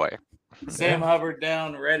 That's your boy. Sam Hubbard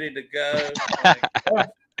down, ready to go.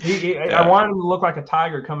 I wanted him to look like a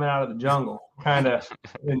tiger coming out of the jungle, kind of.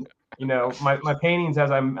 My paintings,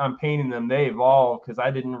 as I'm painting them, they evolve because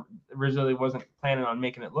I originally wasn't planning on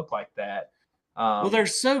making it look like that. Well, they're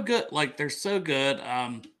so good. They're so good.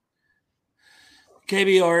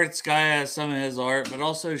 KB Arts guy has some of his art, but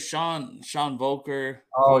also Sean Volker.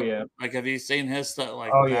 Oh yeah. Like, have you seen his stuff?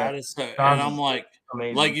 That is so. And I'm like,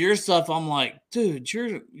 amazing. Like your stuff, I'm like, dude,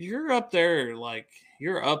 you're up there. Like,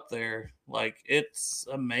 you're up there. Like, it's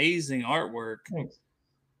amazing artwork. Thanks.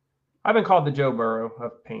 I've been called the Joe Burrow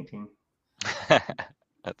of painting.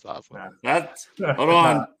 That's awesome. Hold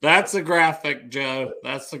on. That's a graphic, Joe.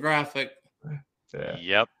 That's the graphic. Yeah.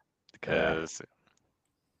 Yep. Because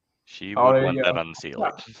she would want that on the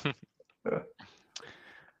ceiling.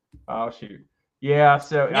 Oh shoot. Yeah.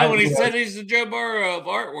 So when he said he's the Joe Burrow of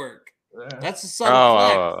artwork, that's a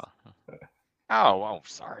subtle flex. Oh,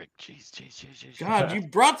 sorry. Jeez. God, you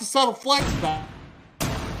brought the subtle flex back.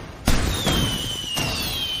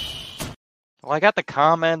 Well, I got the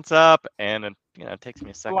comments up, and it takes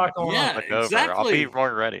me a second to click over. Exactly. I'll be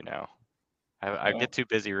more ready now. I get too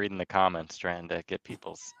busy reading the comments trying to get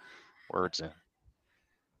people's words in.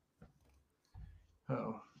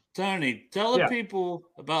 Oh. Tony, tell the people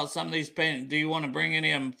about some of these paintings. Do you want to bring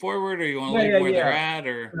any of them forward, or you want to leave where they're at?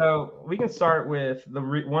 Or so we can start with the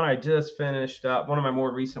one I just finished up. One of my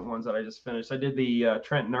more recent ones that I just finished. I did the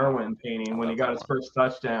Trent Irwin painting when he got his first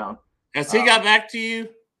touchdown. Has he got back to you?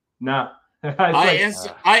 No. I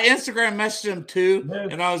Instagram messaged him too,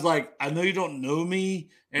 and I was like, I know you don't know me,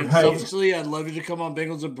 and selfishly, I'd love you to come on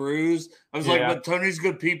Bengals and Brews. I was like, but Tony's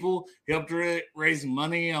good people. He helped raise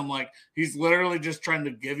money. I'm like, he's literally just trying to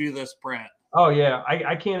give you this print. Oh yeah,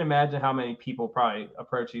 I can't imagine how many people probably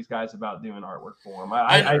approach these guys about doing artwork for him.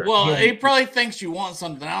 He probably thinks you want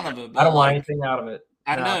something out of it. But I don't want anything out of it.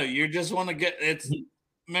 I know you just want to get it's.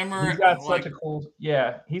 He's got such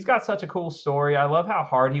a cool story. I love how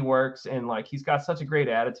hard he works, and he's got such a great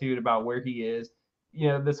attitude about where he is.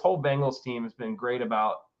 This whole Bengals team has been great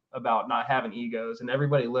about not having egos, and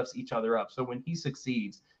everybody lifts each other up. So when he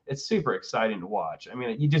succeeds, it's super exciting to watch. I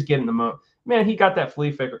mean, you just get in the moment. Man, he got that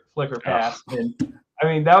flea flicker pass, and I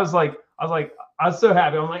mean, that was I was so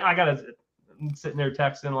happy. I'm like, I'm sitting there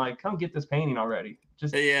texting come get this painting already.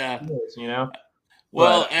 Just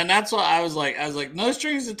Well, and that's why I was like, no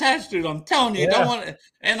strings attached, dude. I'm telling you, don't want it.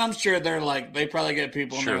 And I'm sure they're they probably get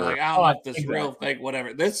people and they're like, I don't know if this is real, fake,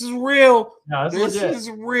 whatever. This is real. No, this is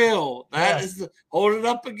real. That is hold it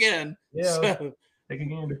up again. Yeah. So, take a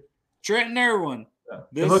gander. Trenton Irwin. Yeah.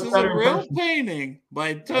 This is a real painting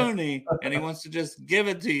by Tony, and he wants to just give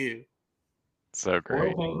it to you. So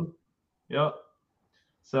great. Yep.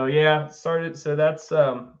 So started. So that's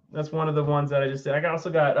one of the ones that I just did. I also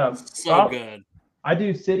got so good. I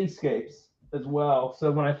do cityscapes as well.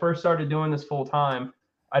 So when I first started doing this full time,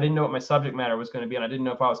 I didn't know what my subject matter was going to be, and I didn't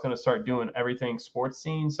know if I was going to start doing everything sports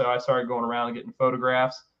scene. So I started going around and getting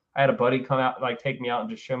photographs. I had a buddy come out, take me out and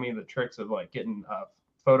just show me the tricks of getting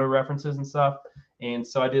photo references and stuff. And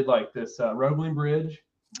so I did this Roebling Bridge.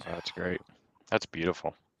 Oh, that's great. That's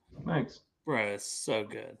beautiful. Thanks. Bro, it's so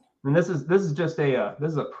good. And this is just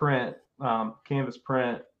a print, canvas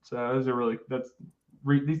print. So those are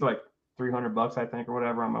these are $300, I think, or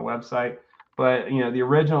whatever on my website. But the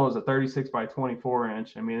original is a 36 by 24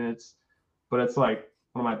 inch. I mean, it's one of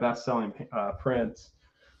my best selling prints.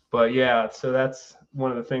 But so that's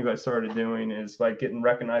one of the things I started doing is getting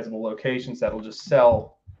recognizable locations that'll just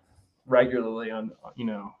sell regularly on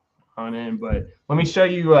in. But let me show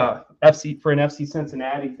you FC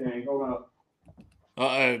Cincinnati thing. Hold on.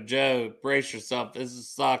 Uh-oh, Joe, brace yourself. This is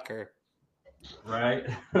soccer. Right.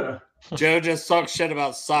 Joe just talks shit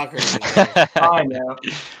about soccer. I know.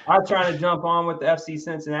 I'm trying to jump on with the FC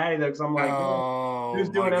Cincinnati though, because I'm like, who's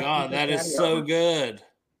doing FC God, Cincinnati? That is so good.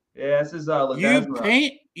 Yeah, this is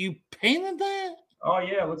Ledesma. You painted that? Oh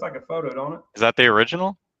yeah, it looks like a photo, don't it? Is that the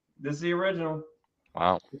original? This is the original.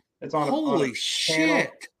 Wow. It's on Holy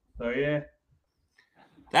shit. So yeah.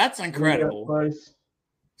 That's incredible.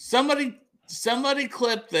 Somebody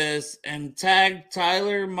clip this and tag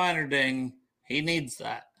Tyler Minerding. He needs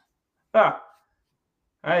that. Ah,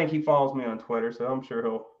 I think he follows me on Twitter, so I'm sure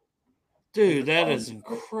he'll. Dude, that is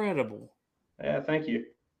incredible. Yeah, thank you.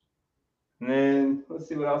 And then let's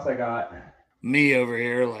see what else I got. Me over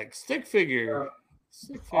here, like stick figure.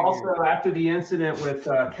 Also, after the incident with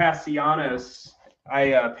Castellanos,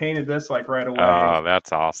 I painted this like right away. Oh,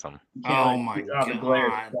 that's awesome. Oh my God. The glare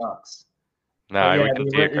sucks. No, yeah, we can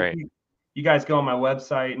see it great. You guys go on my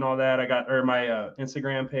website and all that. Or my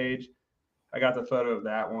Instagram page. I got the photo of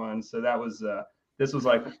that one. So that was this was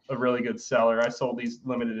like a really good seller. I sold these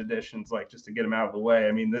limited editions like just to get them out of the way.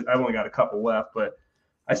 I mean, I've only got a couple left, but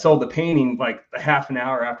I sold the painting like a half an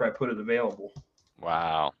hour after I put it available.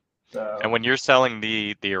 Wow. So, and when you're selling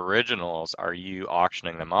the originals, are you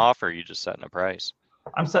auctioning them off, or are you just setting a price?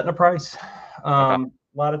 I'm setting a price. A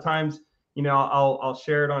lot of times, I'll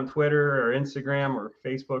share it on Twitter or Instagram or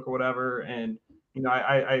Facebook or whatever, and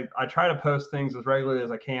I try to post things as regularly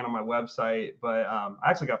as I can on my website. But I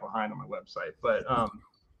actually got behind on my website. But a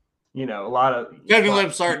lot of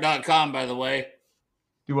TonyLipsArt.com, by the way.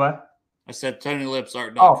 Do what? I said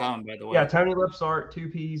TonyLipsArt.com, by the way. Yeah, Tony Lips Art, 2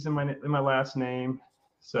 P's in my last name.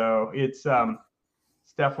 So it's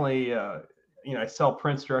definitely I sell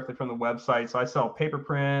prints directly from the website. So I sell paper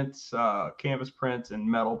prints, canvas prints, and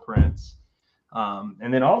metal prints.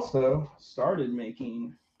 And then also started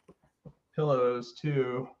making pillows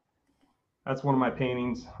too. That's one of my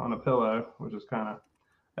paintings on a pillow, which is it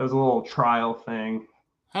was a little trial thing.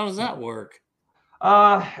 How does that work?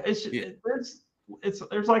 There's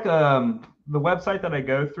like the website that I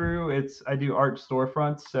go through. I do art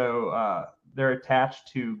storefronts, so they're attached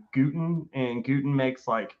to Guten, and Guten makes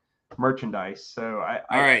like merchandise. So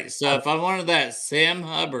all right. So if I wanted that Sam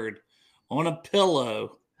Hubbard on a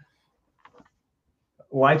pillow,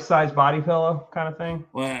 life-size body pillow kind of thing.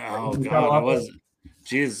 Well, oh God, I wasn't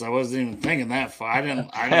even thinking that far. I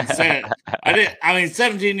didn't say it. I mean,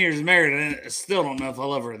 17 years married, I still don't know if I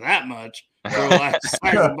love her that much. For a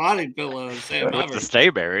life-size body pillow, Sam Hubbard. To stay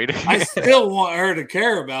married. I still want her to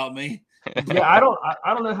care about me. Yeah, I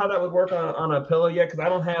don't know how that would work on a pillow yet, because I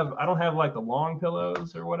don't have like the long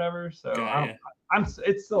pillows or whatever. So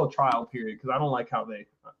it's still a trial period, because I don't like how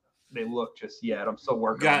they look just yet. I'm still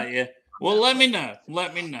working. Got you. Well, let me know.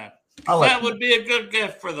 That would be a good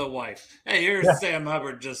gift for the wife. Hey, here's Sam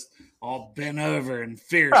Hubbard just all bent over and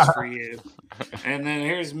fierce for you. And then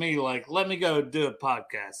here's me like, let me go do a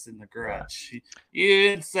podcast in the garage. You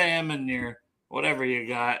and Sam and your whatever you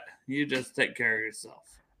got, you just take care of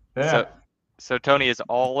yourself. Yeah. So Tony, is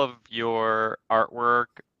all of your artwork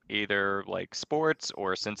either like sports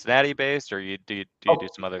or Cincinnati based, or do you do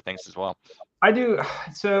some other things as well? I do.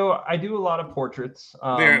 So I do a lot of portraits. Be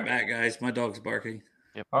right back, guys. My dog's barking.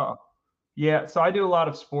 Yep. Yeah. So I do a lot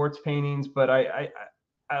of sports paintings, but I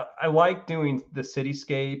like doing the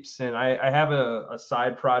cityscapes, and I have a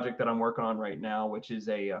side project that I'm working on right now, which is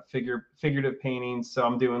a figurative painting. So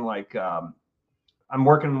I'm doing like I'm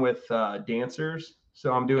working with dancers.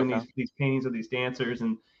 So I'm doing these paintings of these dancers,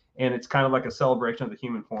 and it's kind of like a celebration of the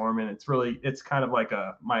human form, and it's kind of like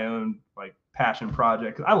my own like passion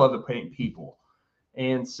project, 'cause I love to paint people.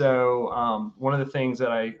 And so one of the things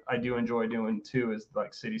that I do enjoy doing too is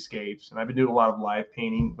like cityscapes, and I've been doing a lot of live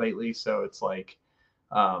painting lately. So it's like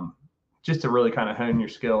just to really kind of hone your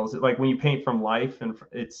skills. Like when you paint from life, and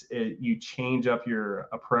you change up your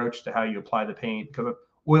approach to how you apply the paint, because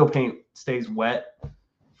oil paint stays wet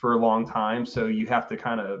for a long time. So you have to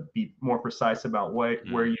kind of be more precise about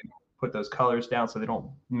where you put those colors down, so they don't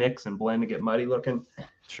mix and blend and get muddy looking.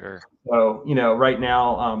 Sure. So, right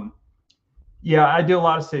now, I do a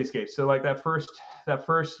lot of cityscapes. So like that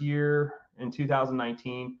first year in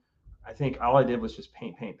 2019, I think all I did was just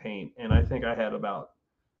paint. And I think I had about,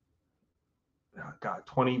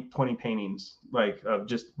 20 paintings, like of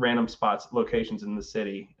just random spots, locations in the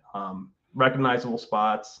city, recognizable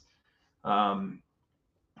spots.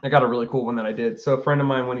 I got a really cool one that I did. So a friend of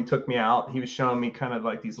mine, when he took me out, he was showing me kind of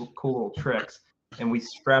like these cool little tricks, and we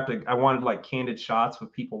I wanted like candid shots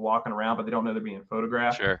with people walking around, but they don't know they're being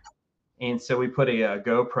photographed. Sure. And so we put a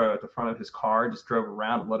GoPro at the front of his car, just drove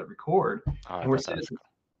around and let it record. Oh, and we're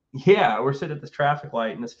sitting at this traffic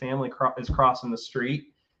light, and this family is crossing the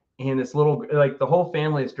street, and this little, like the whole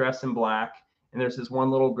family is dressed in black, and there's this one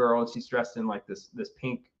little girl, and she's dressed in like this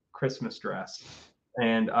pink Christmas dress.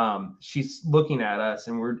 And she's looking at us,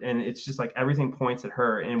 and it's just like everything points at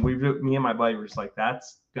her. And me and my buddy were just like,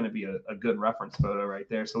 that's going to be a good reference photo right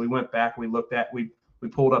there. So we went back, we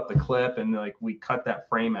pulled up the clip, and like we cut that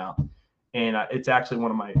frame out. And it's actually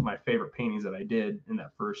one of my favorite paintings that I did in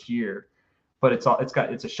that first year. But it's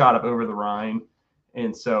a shot of Over the Rhine,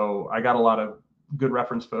 And so I got a lot of good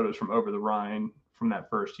reference photos from over the Rhine from that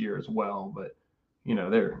first year as well. But,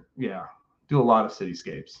 do a lot of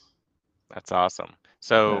cityscapes. That's awesome.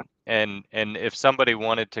 So, and if somebody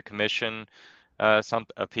wanted to commission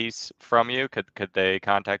a piece from you, could they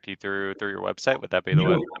contact you through your website? Would that be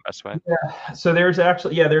the best way? Yeah. So there's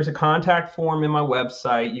a contact form in my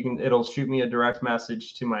website. It'll shoot me a direct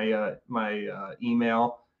message to my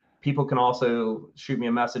email. People can also shoot me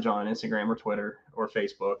a message on Instagram or Twitter or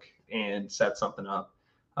Facebook and set something up.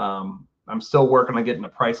 I'm still working on getting a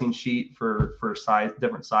pricing sheet for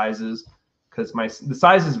different sizes, because the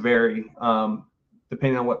sizes vary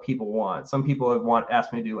depending on what people want. Some people have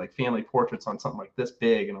asked me to do like family portraits on something like this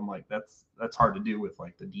big, and I'm like, that's hard to do with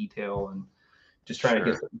like the detail and just trying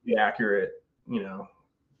to get the accurate,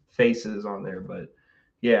 faces on there. But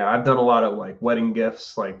yeah, I've done a lot of like wedding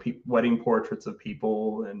gifts, like wedding portraits of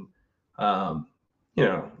people, and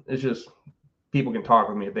it's just people can talk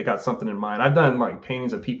with me if they got something in mind. I've done like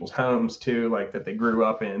paintings of people's homes too, like that they grew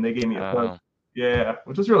up in. They gave me a photo. Yeah,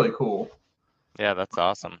 which is really cool. Yeah, that's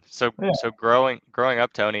awesome. So growing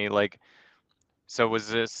up, Tony, like, so was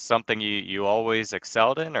this something you always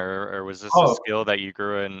excelled in, or was this a skill that you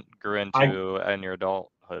grew into in your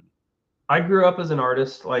adulthood? I grew up as an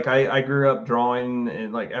artist. Like I grew up drawing,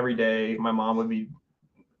 and like every day my mom would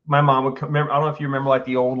come. I don't know if you remember like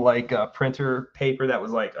the old like printer paper that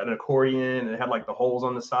was like an accordion and it had like the holes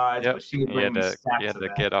on the sides. Yep. But she would bring me stacks you had of to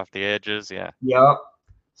that. get off the edges. Yeah. Yep.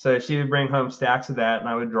 So she would bring home stacks of that, and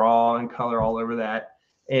I would draw and color all over that.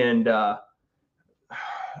 And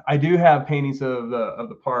I do have paintings of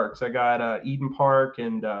the parks. I got Eden Park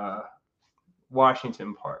and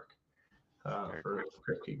Washington Park for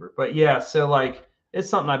Crypt Keeper. But yeah, so like it's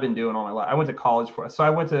something I've been doing all my life. I went to college for it. So I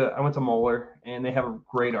went to Moeller, and they have a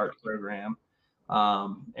great art program.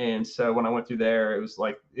 And so when I went through there, it was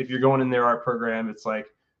like, if you're going in their art program, it's like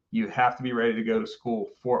you have to be ready to go to school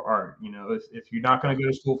for art. If you're not going to go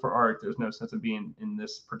to school for art, there's no sense of being in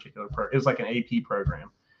this particular program. It was like an AP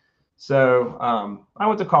program. So I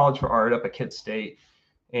went to college for art up at Kent State,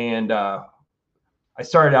 and I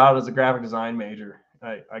started out as a graphic design major.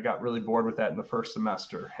 I got really bored with that in the first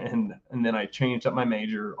semester, and then I changed up my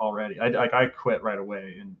major already. I quit right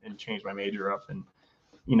away and changed my major up, and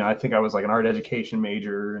I think I was like an art education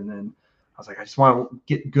major, and then I was like, I just want to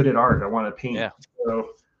get good at art. I want to paint. Yeah. So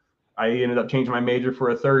I ended up changing my major for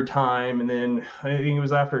a third time, and then I think it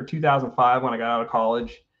was after 2005 when I got out of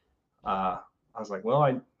college. I was like, well,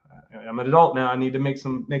 I'm an adult now. I need to make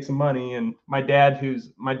some money. And my dad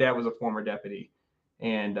was a former deputy,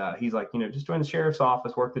 and he's like, just join the sheriff's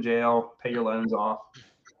office, work the jail, pay your loans off.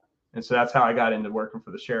 And so that's how I got into working for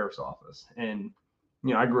the sheriff's office. And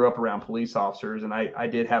I grew up around police officers, and I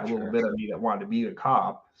did have a little bit of me that wanted to be a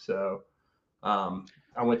cop. So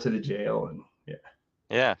I went to the jail, and yeah.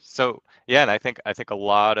 Yeah. So yeah, and I think a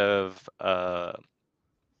lot of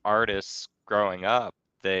artists growing up,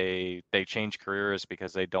 they change careers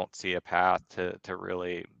because they don't see a path to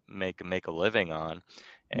really make a living on.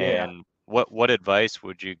 And what advice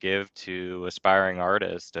would you give to aspiring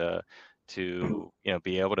artists to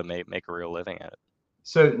be able to make a real living at it?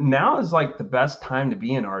 So now is like the best time to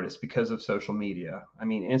be an artist because of social media. I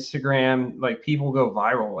mean, Instagram, like people go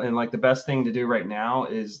viral, and like the best thing to do right now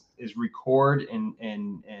is record and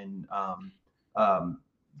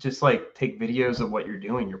just like take videos of what you're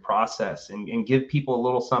doing, your process, and give people a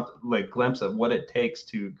little something like glimpse of what it takes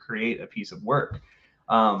to create a piece of work.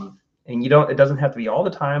 And it doesn't have to be all the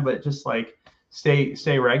time, but just like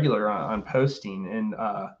stay regular on posting, and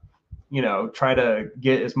try to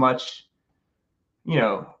get as much,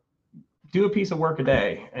 do a piece of work a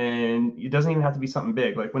day. And it doesn't even have to be something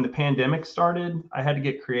big. Like when the pandemic started, I had to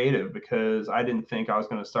get creative because I didn't think I was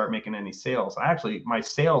going to start making any sales. My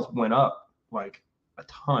sales went up like a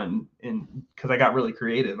ton, because I got really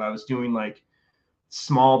creative. I was doing like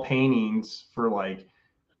small paintings for like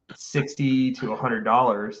 $60 to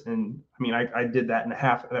 $100. And I mean, I did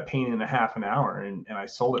that painting in a half an hour, and I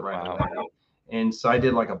sold it right away. And so I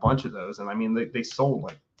did like a bunch of those, and I mean, they sold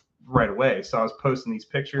like right away. So I was posting these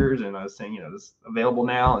pictures, and I was saying, this is available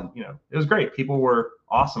now. And, it was great. People were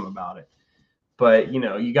awesome about it. But,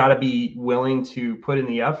 you got to be willing to put in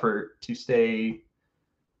the effort to stay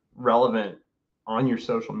relevant on your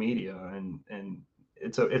social media. And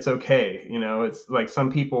it's okay. It's like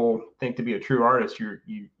some people think to be a true artist, you're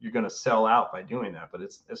going to sell out by doing that, but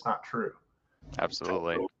it's not true.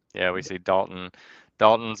 Absolutely. Yeah. We see Dalton's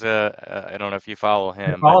I don't know if you follow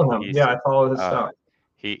him. I follow him. Yeah. I follow his stuff.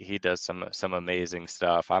 he does some amazing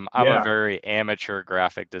stuff. I'm a very amateur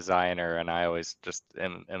graphic designer, and I always just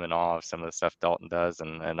am in awe of some of the stuff Dalton does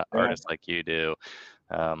and artists like you do.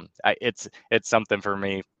 It's something for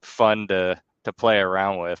me fun to play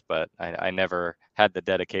around with, but I never had the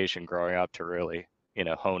dedication growing up to really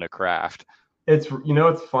hone a craft. It's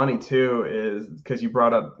what's funny too is because you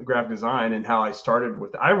brought up graphic design and how I started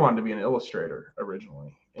with. I wanted to be an illustrator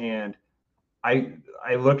originally, and I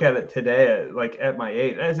look at it today, like at my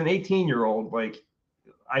age, as an 18-year-old, like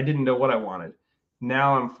I didn't know what I wanted.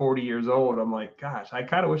 Now I'm 40 years old. I'm like, gosh, I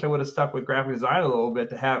kind of wish I would have stuck with graphic design a little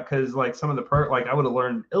bit to have, because like some of the like I would have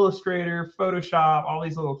learned Illustrator, Photoshop, all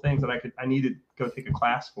these little things that I need to go take a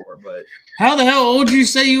class for. But how the hell old do you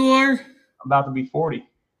say you are? I'm about to be 40.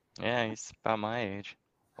 Yeah, he's about my age.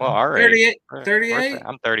 Well, all right. 38. 38.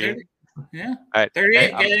 I'm 38. 30, yeah. All right.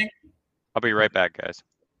 38. Hey, I'll be right back, guys.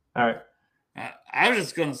 All right. I was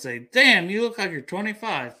just gonna say, damn, you look like you're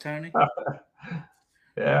 25, Tony.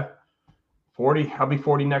 Yeah, 40. I'll be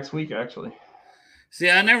 40 next week, actually. See,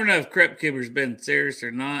 I never know if Crypt Keeper's been serious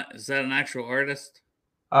or not. Is that an actual artist?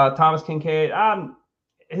 Thomas Kincaid.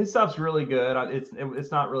 His stuff's really good.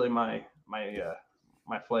 It's not really my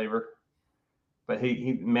flavor, but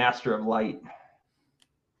he master of light.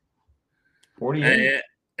 48. Hey,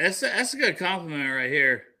 that's a good compliment right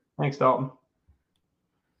here. Thanks, Dalton.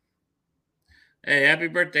 Hey, happy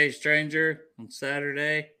birthday, stranger, on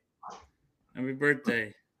Saturday. Happy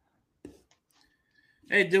birthday.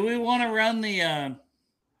 Hey, do we want to run the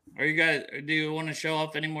do you want to show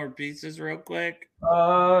off any more pieces real quick?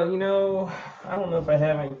 I don't know if I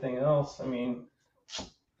have anything else. I mean,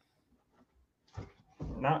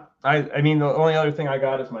 the only other thing I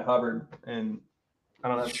got is my Hubbard, and I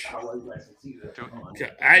don't know how well you guys can see this. Do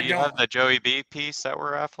you have the Joey B piece that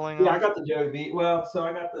we're raffling? Yeah, I got the Joey B. Well, so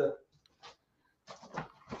I got the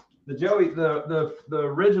Joey, the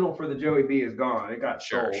original for the Joey B is gone. It got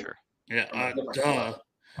sold. Sure. Yeah, duh.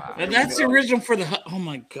 Wow. And that's the original for the. Oh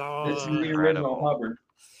my god! This is the original Hubbard.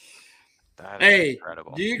 That is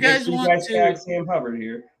incredible. Do you guys want to? Sam Hubbard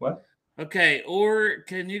here. What? Okay, or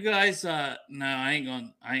can you guys? No, I ain't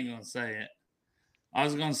gonna say it. I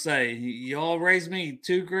was gonna say y'all raise me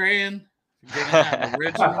 $2,000.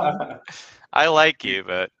 Original. I like you,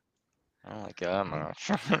 but I don't like Emma.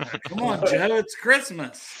 Come on, Joe. It's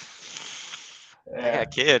Christmas. I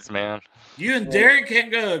got kids, man. You and Derek can't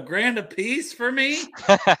go $1,000 a piece for me?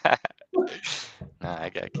 Nah, I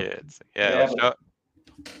got kids. Yeah.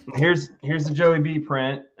 Here's the Joey B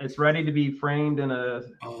print. It's ready to be framed in a.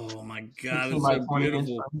 Oh my god, it's so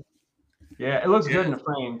beautiful. Yeah, it looks good in the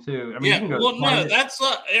frame too. I mean, you can go no, that's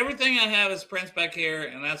everything I have is prints back here,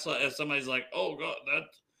 and that's what if somebody's like, "Oh god,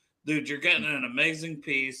 dude, you're getting an amazing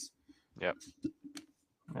piece." Yep.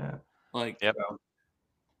 Yeah. Like. Yep.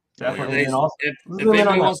 Definitely. If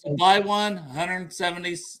anybody wants to buy one,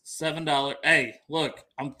 $177. Hey, look,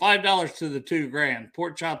 I'm $5 to the $2,000.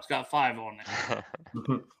 Pork Chop's got 5 on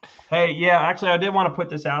it. Hey, yeah, actually, I did want to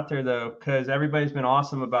put this out there though, because everybody's been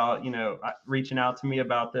awesome about reaching out to me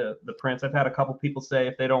about the prints. I've had a couple people say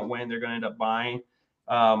if they don't win, they're going to end up buying.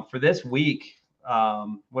 For this week,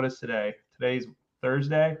 what is today? Today's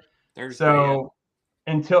Thursday. So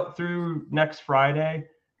until through next Friday,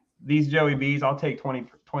 these Joey B's, I'll take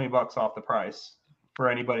 $20 off the price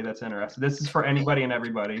for anybody that's interested. This is for anybody and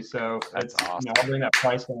everybody. So that's awesome. I'll bring that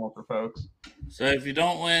price down for folks. So if you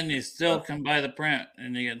don't win, you still can buy the print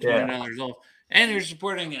and you get $20 off. And you're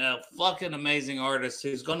supporting a fucking amazing artist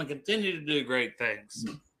who's going to continue to do great things.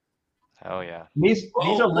 Hell yeah. These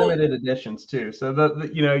are limited editions too. So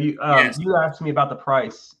you asked me about the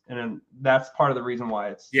price, and that's part of the reason why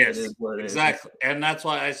it is what it is. Exactly. And that's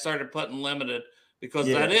why I started putting limited. Because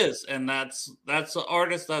that is, and that's the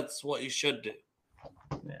artist. That's what you should do.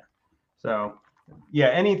 Yeah. So,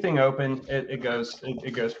 anything open, it goes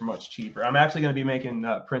for much cheaper. I'm actually going to be making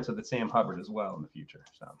prints of the Sam Hubbard as well in the future.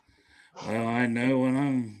 So. Well, I know when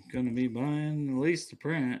I'm going to be buying at least the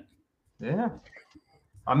print. Yeah.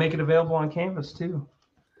 I'll make it available on Canvas too.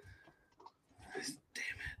 Damn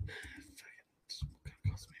it! It's going to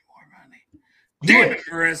cost me more money. Damn it,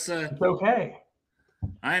 Marissa. It's okay.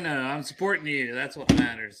 I know. I'm supporting you. That's what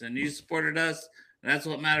matters. And you supported us. That's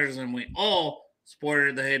what matters. And we all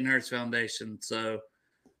supported the Hayden Hurst Foundation. So,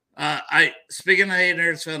 speaking of the Hayden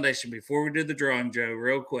Hurst Foundation, before we do the drawing, Joe,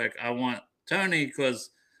 real quick, I want Tony, because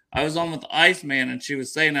I was on with Iceman and she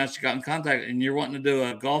was saying how she got in contact and you're wanting to do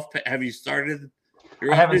a golf. Have you started?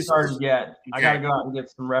 I haven't started yet. Okay. I got to go out and get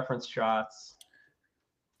some reference shots.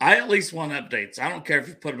 I at least want updates. I don't care if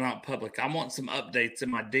you put them out public. I want some updates in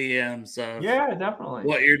my DMs of definitely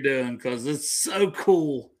what you're doing, because it's so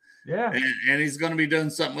cool. Yeah. And he's going to be doing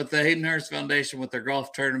something with the Hayden Hurst Foundation with their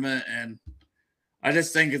golf tournament. And I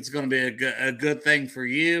just think it's going to be a good thing for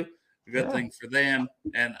you, a good thing for them.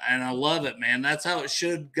 And I love it, man. That's how it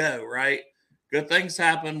should go, right? Good things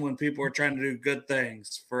happen when people are trying to do good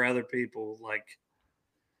things for other people. Like,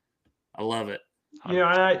 I love it. You know,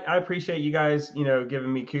 I appreciate you guys, you know,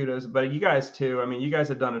 giving me kudos, but you guys too. I mean, you guys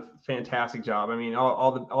have done a fantastic job. I mean,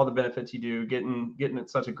 all the benefits you do, getting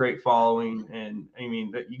such a great following, and I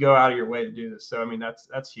mean that you go out of your way to do this. So I mean,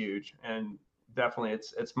 that's huge, and definitely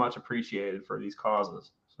it's much appreciated for these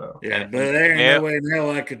causes. So yeah, but there ain't no way in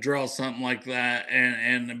hell I could draw something like that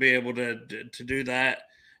and be able to do that.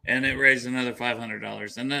 And it raised another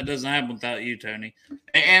 $500, and that doesn't happen without you, Tony,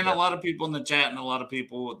 and a lot of people in the chat, and a lot of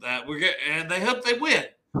people that we're getting, and they hope they win.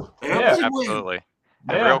 Absolutely.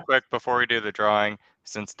 And real quick before we do the drawing,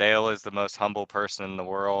 since Dale is the most humble person in the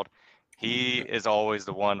world, he is always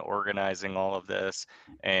the one organizing all of this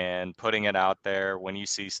and putting it out there. When you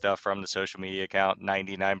see stuff from the social media account,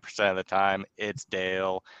 99% of the time it's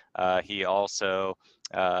Dale. He also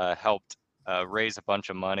helped raise a bunch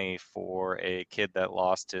of money for a kid that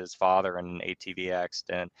lost his father in an ATV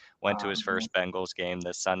accident, went to his first Bengals game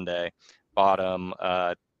this Sunday, bought him,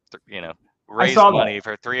 raised money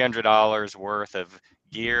for $300 worth of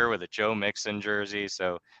gear with a Joe Mixon jersey.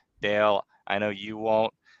 So Dale, I know you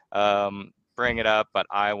won't bring it up, but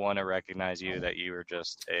I want to recognize you that you are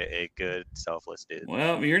just a good, selfless dude.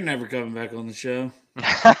 Well, you're never coming back on the show.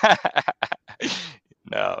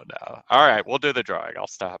 No. All right, we'll do the drawing. I'll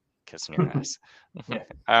stop kissing your ass.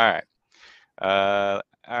 All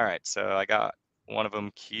right. So I got one of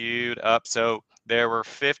them queued up. So there were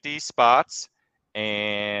 50 spots,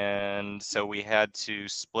 and so we had to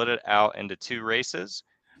split it out into 2 races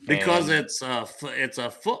because it's a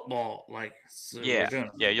football. Like, so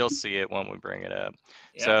you'll see it when we bring it up.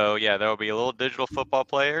 Yeah. So there will be a little digital football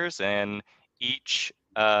players, and each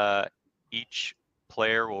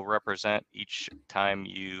player will represent each time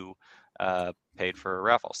you paid for a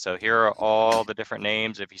raffle. So here are all the different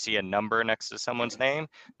names. If you see a number next to someone's name,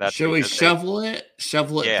 that's should we shuffle it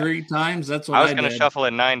 3 times? That's what I was going to shuffle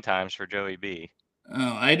it 9 times for Joey B.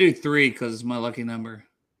 Oh, I do 3 because it's my lucky number.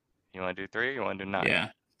 You want to do 3 or you want to do 9? Yeah,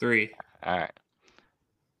 3. All right.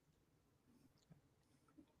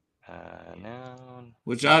 Now,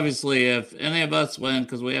 which obviously, if any of us win,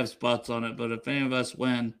 because we have spots on it, but if any of us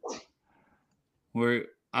win,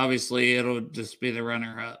 it'll just be the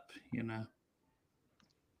runner-up, you know.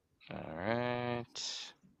 All right.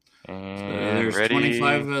 And so there's ready.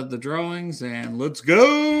 25 of the drawings, and let's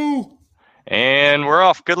go. And we're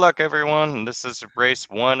off. Good luck, everyone. This is race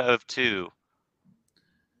 1 of 2.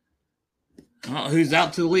 Who's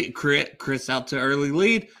out to the lead? Chris out to early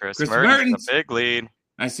lead. Chris Mertens, a big lead.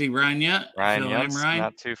 I see Ryan Yutt. Ryan Yutt's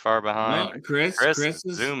not too far behind. No, Chris is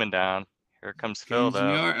zooming down. Here comes Phil,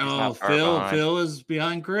 though. Phil is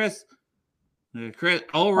behind Chris.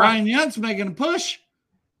 Ryan Yutt's making a push.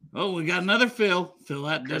 Oh, we got another Phil. Phil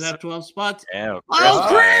did have 12 spots. Yeah,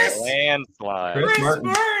 Chris! Landslide. Chris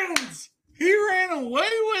Mertens! He ran away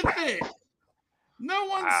with it. No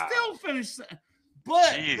one still finished that.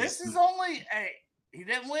 But this is only he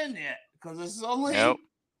didn't win yet because this is only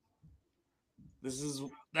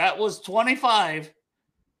that was 25.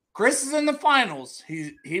 Chris is in the finals.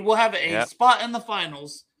 He will have a spot in the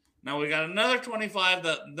finals. Now we got another 25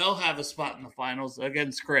 that they'll have a spot in the finals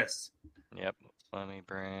against Chris. Yep. Let me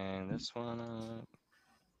bring this one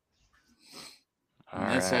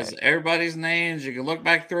up. This has everybody's names. You can look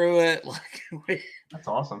back through it. That's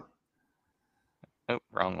awesome. Oh,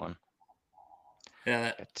 wrong one.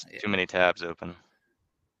 Yeah, too many tabs open.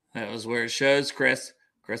 That was where it shows Chris.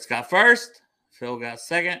 Chris got first. Phil got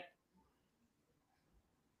second.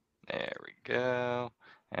 There we go.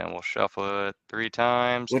 And we'll shuffle it 3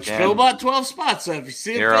 times. Which Phil bought 12 spots. So if you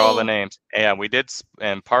see here are all the names. Yeah, we did.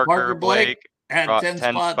 And Parker Blake had 10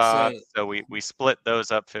 spots. So we split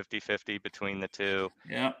those up 50-50 between the 2.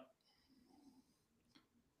 Yep.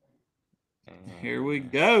 Here we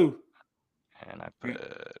go. And I put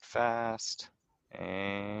it fast.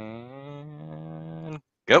 And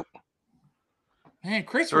go. Man,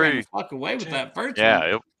 Chris ran the fuck away with that first one.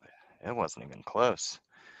 Yeah, it wasn't even close.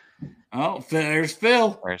 Oh, there's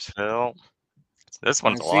Phil. There's Phil. This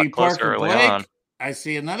one's a lot closer early on. I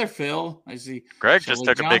see another Phil. I see Greg just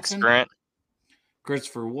took a big sprint.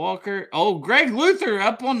 Christopher Walker. Oh, Greg Luther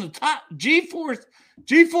up on the top. G-Force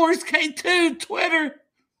K2 Twitter.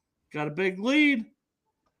 Got a big lead.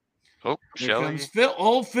 Oh, Here comes Phil.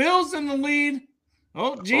 Oh, Phil's in the lead.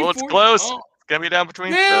 Oh, G-Force. It's close. It's going to be down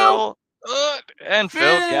between Phil. And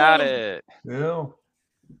Phil got it. Phil.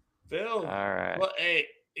 All right. Well, hey,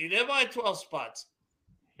 he did buy 12 spots.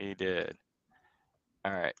 He did.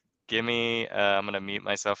 All right. Give me, I'm going to mute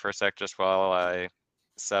myself for a sec just while I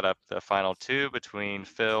set up the final two between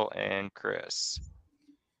Phil and Chris.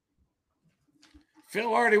 Phil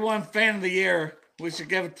already won Fan of the Year. We should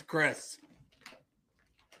give it to Chris.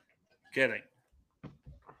 Kidding.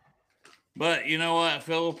 But you know what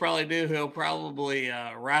Phil will probably do? He'll probably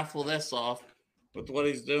raffle this off with what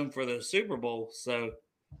he's doing for the Super Bowl. So,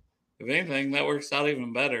 if anything, that works out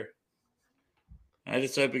even better. I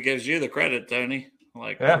just hope it gives you the credit, Tony,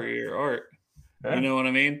 for your art. Yeah. You know what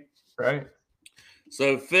I mean? Right.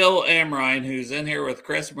 So, Phil Amrine, who's in here with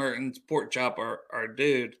Chris Mertens, Pork Chop, our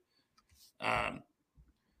dude,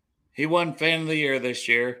 he won Fan of the Year this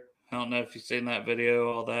year. I don't know if you've seen that video,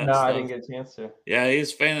 all that No, stuff. I didn't get a chance to. Yeah,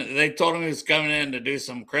 he's fan. They told him he was coming in to do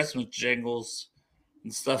some Christmas jingles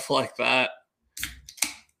and stuff like that.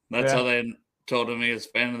 That's how they told him he was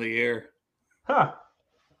Fan of the Year. Huh.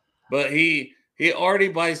 But he already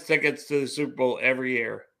buys tickets to the Super Bowl every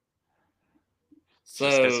year.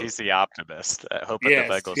 So because he's the optimist, hoping the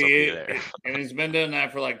Bengals will be there. And he's been doing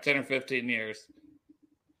that for like 10 or 15 years.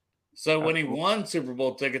 So when he won Super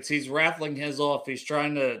Bowl tickets, he's raffling his off. He's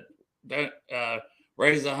trying to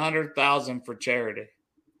raise $100,000 for charity.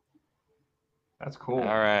 That's cool. All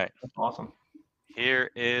right. That's awesome. Here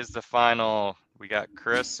is the final. We got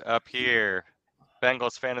Chris up here.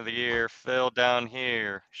 Bengals Fan of the Year. Phil down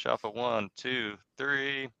here. Shuffle 1, 2,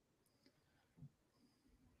 3.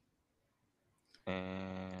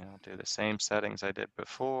 And I'll do the same settings I did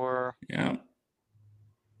before. Yeah.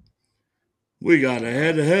 We got a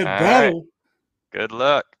head-to-head battle. Right. Good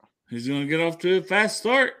luck. He's going to get off to a fast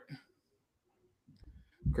start.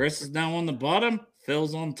 Chris is down on the bottom.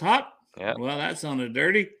 Phil's on top. Yeah. Well, that sounded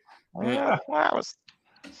dirty. That was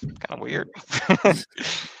kind of weird.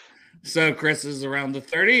 So Chris is around the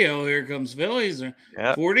 30. Oh, here comes Phil. He's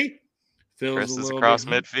 40. Phil's Chris is across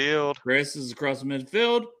midfield. Chris is across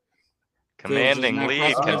midfield. Commanding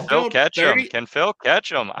lead. Can Phil catch him? Can Phil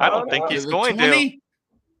catch him? I don't think he's going 20? to.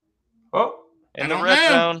 Oh. In the red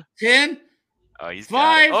zone. 10. Oh, he's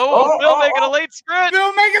 5. Phil making a late sprint.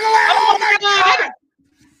 Phil making a late. Oh my God!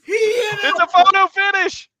 He hit It's a photo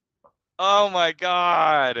finish. Oh my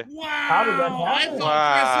God! Wow! How did that happen? I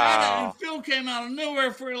thought Chris had it, and Phil came out of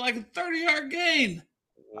nowhere for like a 30-yard gain.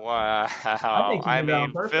 Wow! I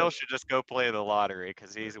mean, Phil should just go play the lottery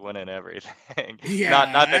because he's winning everything. Yeah,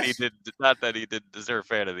 not that he did. Not that he did deserve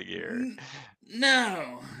Fan of the Year.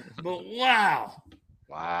 No, but wow!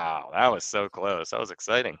 Wow, that was so close. That was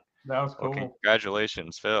exciting. That was cool. Well,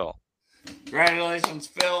 congratulations, Phil. Congratulations,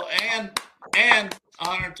 Phil, and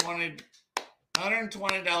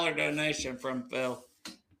 $120 donation from Phil.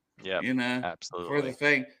 Yeah, absolutely for the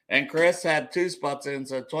thing. And Chris had 2 spots in,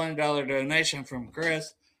 so $20 donation from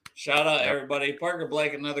Chris. Shout out everybody. Parker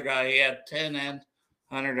Blake, another guy, he had 10 and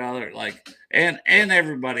 $100, and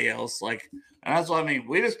everybody else. And that's what I mean.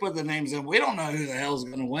 We just put the names in. We don't know who the hell's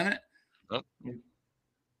going to win it. Nope.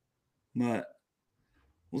 But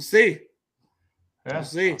we'll see. Yeah, we'll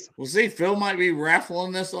see. Awesome. We'll see. Phil might be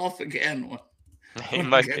raffling this off again. He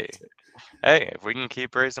might be. Hey, if we can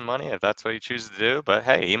keep raising money, if that's what he chooses to do. But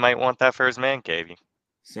hey, he might want that for his man cave.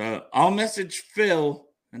 So I'll message Phil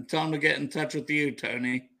and tell him to get in touch with you,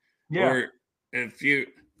 Tony. Yeah. Or if you,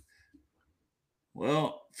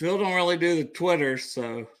 Phil don't really do the Twitter,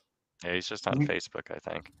 so. Yeah, he's just on Facebook, I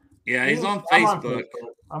think. Yeah, he's on Facebook.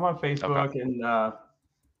 I'm on Facebook, and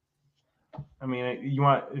I mean, you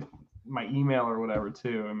want my email or whatever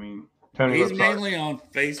too. I mean, Tony. He's mainly on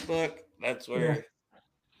Facebook. That's where.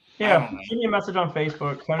 Yeah, send me a message on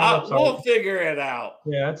Facebook. We'll figure it out.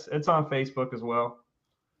 Yeah, it's on Facebook as well.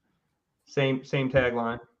 Same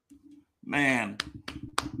tagline. Man,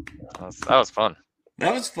 that was fun.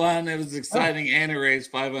 That was fun. It was exciting, and it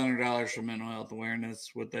raised $500 for mental health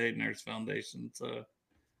awareness with the Aid Nurse Foundation. So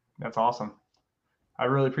that's awesome. I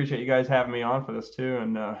really appreciate you guys having me on for this too,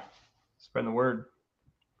 and spreading the word.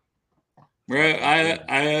 Bro,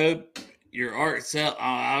 I hope your art sell.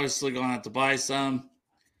 I'm obviously gonna have to buy some.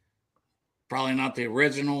 Probably not the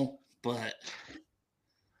original, but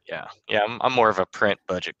yeah, I'm more of a print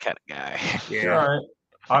budget kind of guy. Yeah, all right.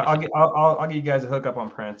 I'll give you guys a hookup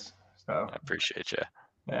on prints. So I appreciate you.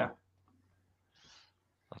 Yeah.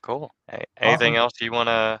 Well, cool. Hey, anything else you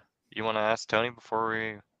wanna ask Tony before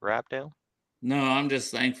we wrap, Dale? No, I'm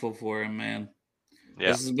just thankful for him, man.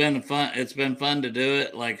 Yeah, this has been fun. It's been fun to do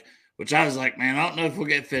it. Which I was like, man, I don't know if we'll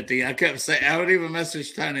get 50. I kept saying, I would even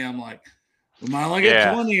message Tony. I'm like, am I only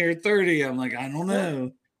get 20 or 30? I'm like, I don't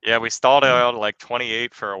know. Yeah, we stalled out like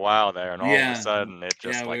 28 for a while there, and all of a sudden it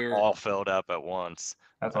just all filled up at once.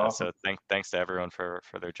 That's awesome. So thanks to everyone for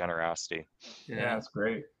their generosity. Yeah, that's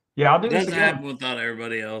great. Yeah, I'll do It this doesn't again. happen without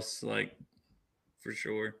everybody else, like, for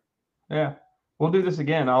sure. Yeah, we'll do this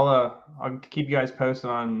again. I'll keep you guys posted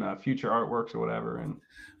on future artworks or whatever. And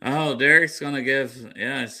oh, Derek's gonna give.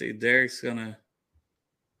 Yeah, I see. Derek's gonna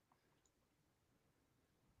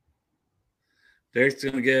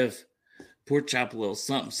give Pork Chop a little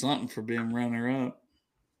something for being runner up.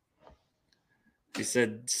 He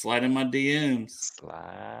said, "Slide in my DMs."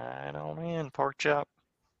 Slide on in, Pork Chop.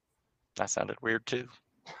 That sounded weird too.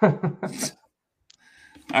 All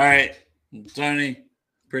right, Tony.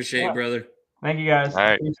 Appreciate you, brother. Thank you, guys. All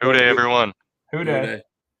right, Who Dey, everyone. Who Dey.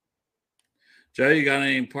 Joe, you got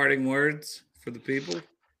any parting words for the people?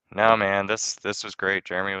 No, man, this was great.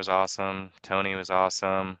 Jeremy was awesome. Tony was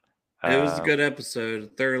awesome. It was a good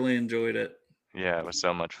episode. Thoroughly enjoyed it. Yeah, it was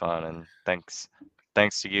so much fun, and thanks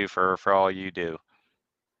to you for all you do.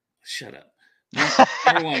 Shut up.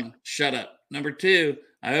 Number one, shut up. Number two,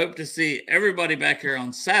 I hope to see everybody back here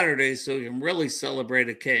on Saturday so we can really celebrate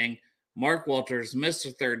a king. Mark Walters,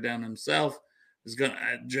 Mr. Third Down himself, is going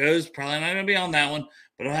to, Joe's probably not going to be on that one,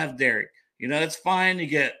 but I'll have Derek. You know, it's fine. You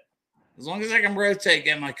get, as long as I can rotate,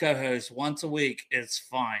 get my co-host once a week, it's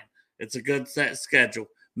fine. It's a good set schedule.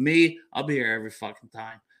 Me, I'll be here every fucking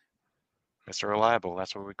time. Mr. Reliable,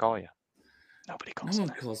 that's what we call you. Nobody calls No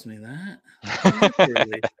one calls me that.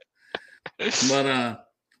 But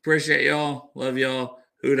appreciate y'all. Love y'all.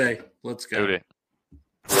 Who Dey? Let's go. Who Dey.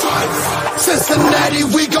 Cincinnati,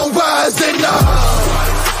 we gon' rise and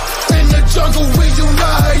in the jungle we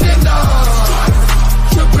unite and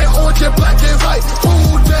tripping orange and black and white. Who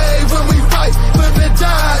Dey when we fight, live and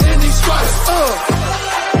die in these stripes.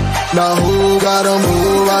 Now who got 'em,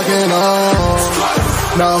 who rockin'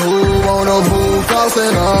 on? Now who wanna move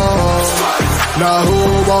crossing on? Now who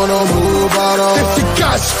wanna move out on? If you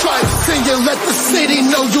got stripes, then you let the city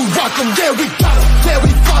know you rock 'em. Yeah, we got 'em, yeah, we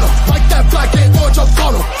fought 'em. Like that black and orange up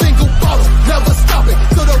on 'em. Single bottle, never stopping.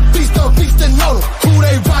 To the beastin' on 'em. Who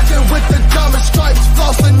Dey rockin' with the diamond stripes?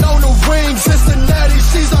 Flossin' on the ring. Cincinnati,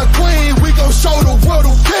 she's our queen. We gon' show the world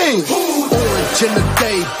who king. Orange in the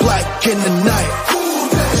day, black in the night.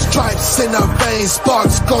 Stripes in our veins,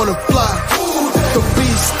 sparks gonna fly. The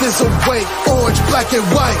beast is awake, orange, black and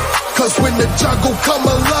white. Cause when the jungle come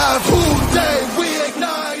alive, Who Dey, we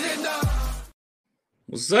ignite and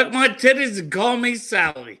Well, suck my titties and call me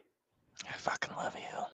Sally. I fucking love you.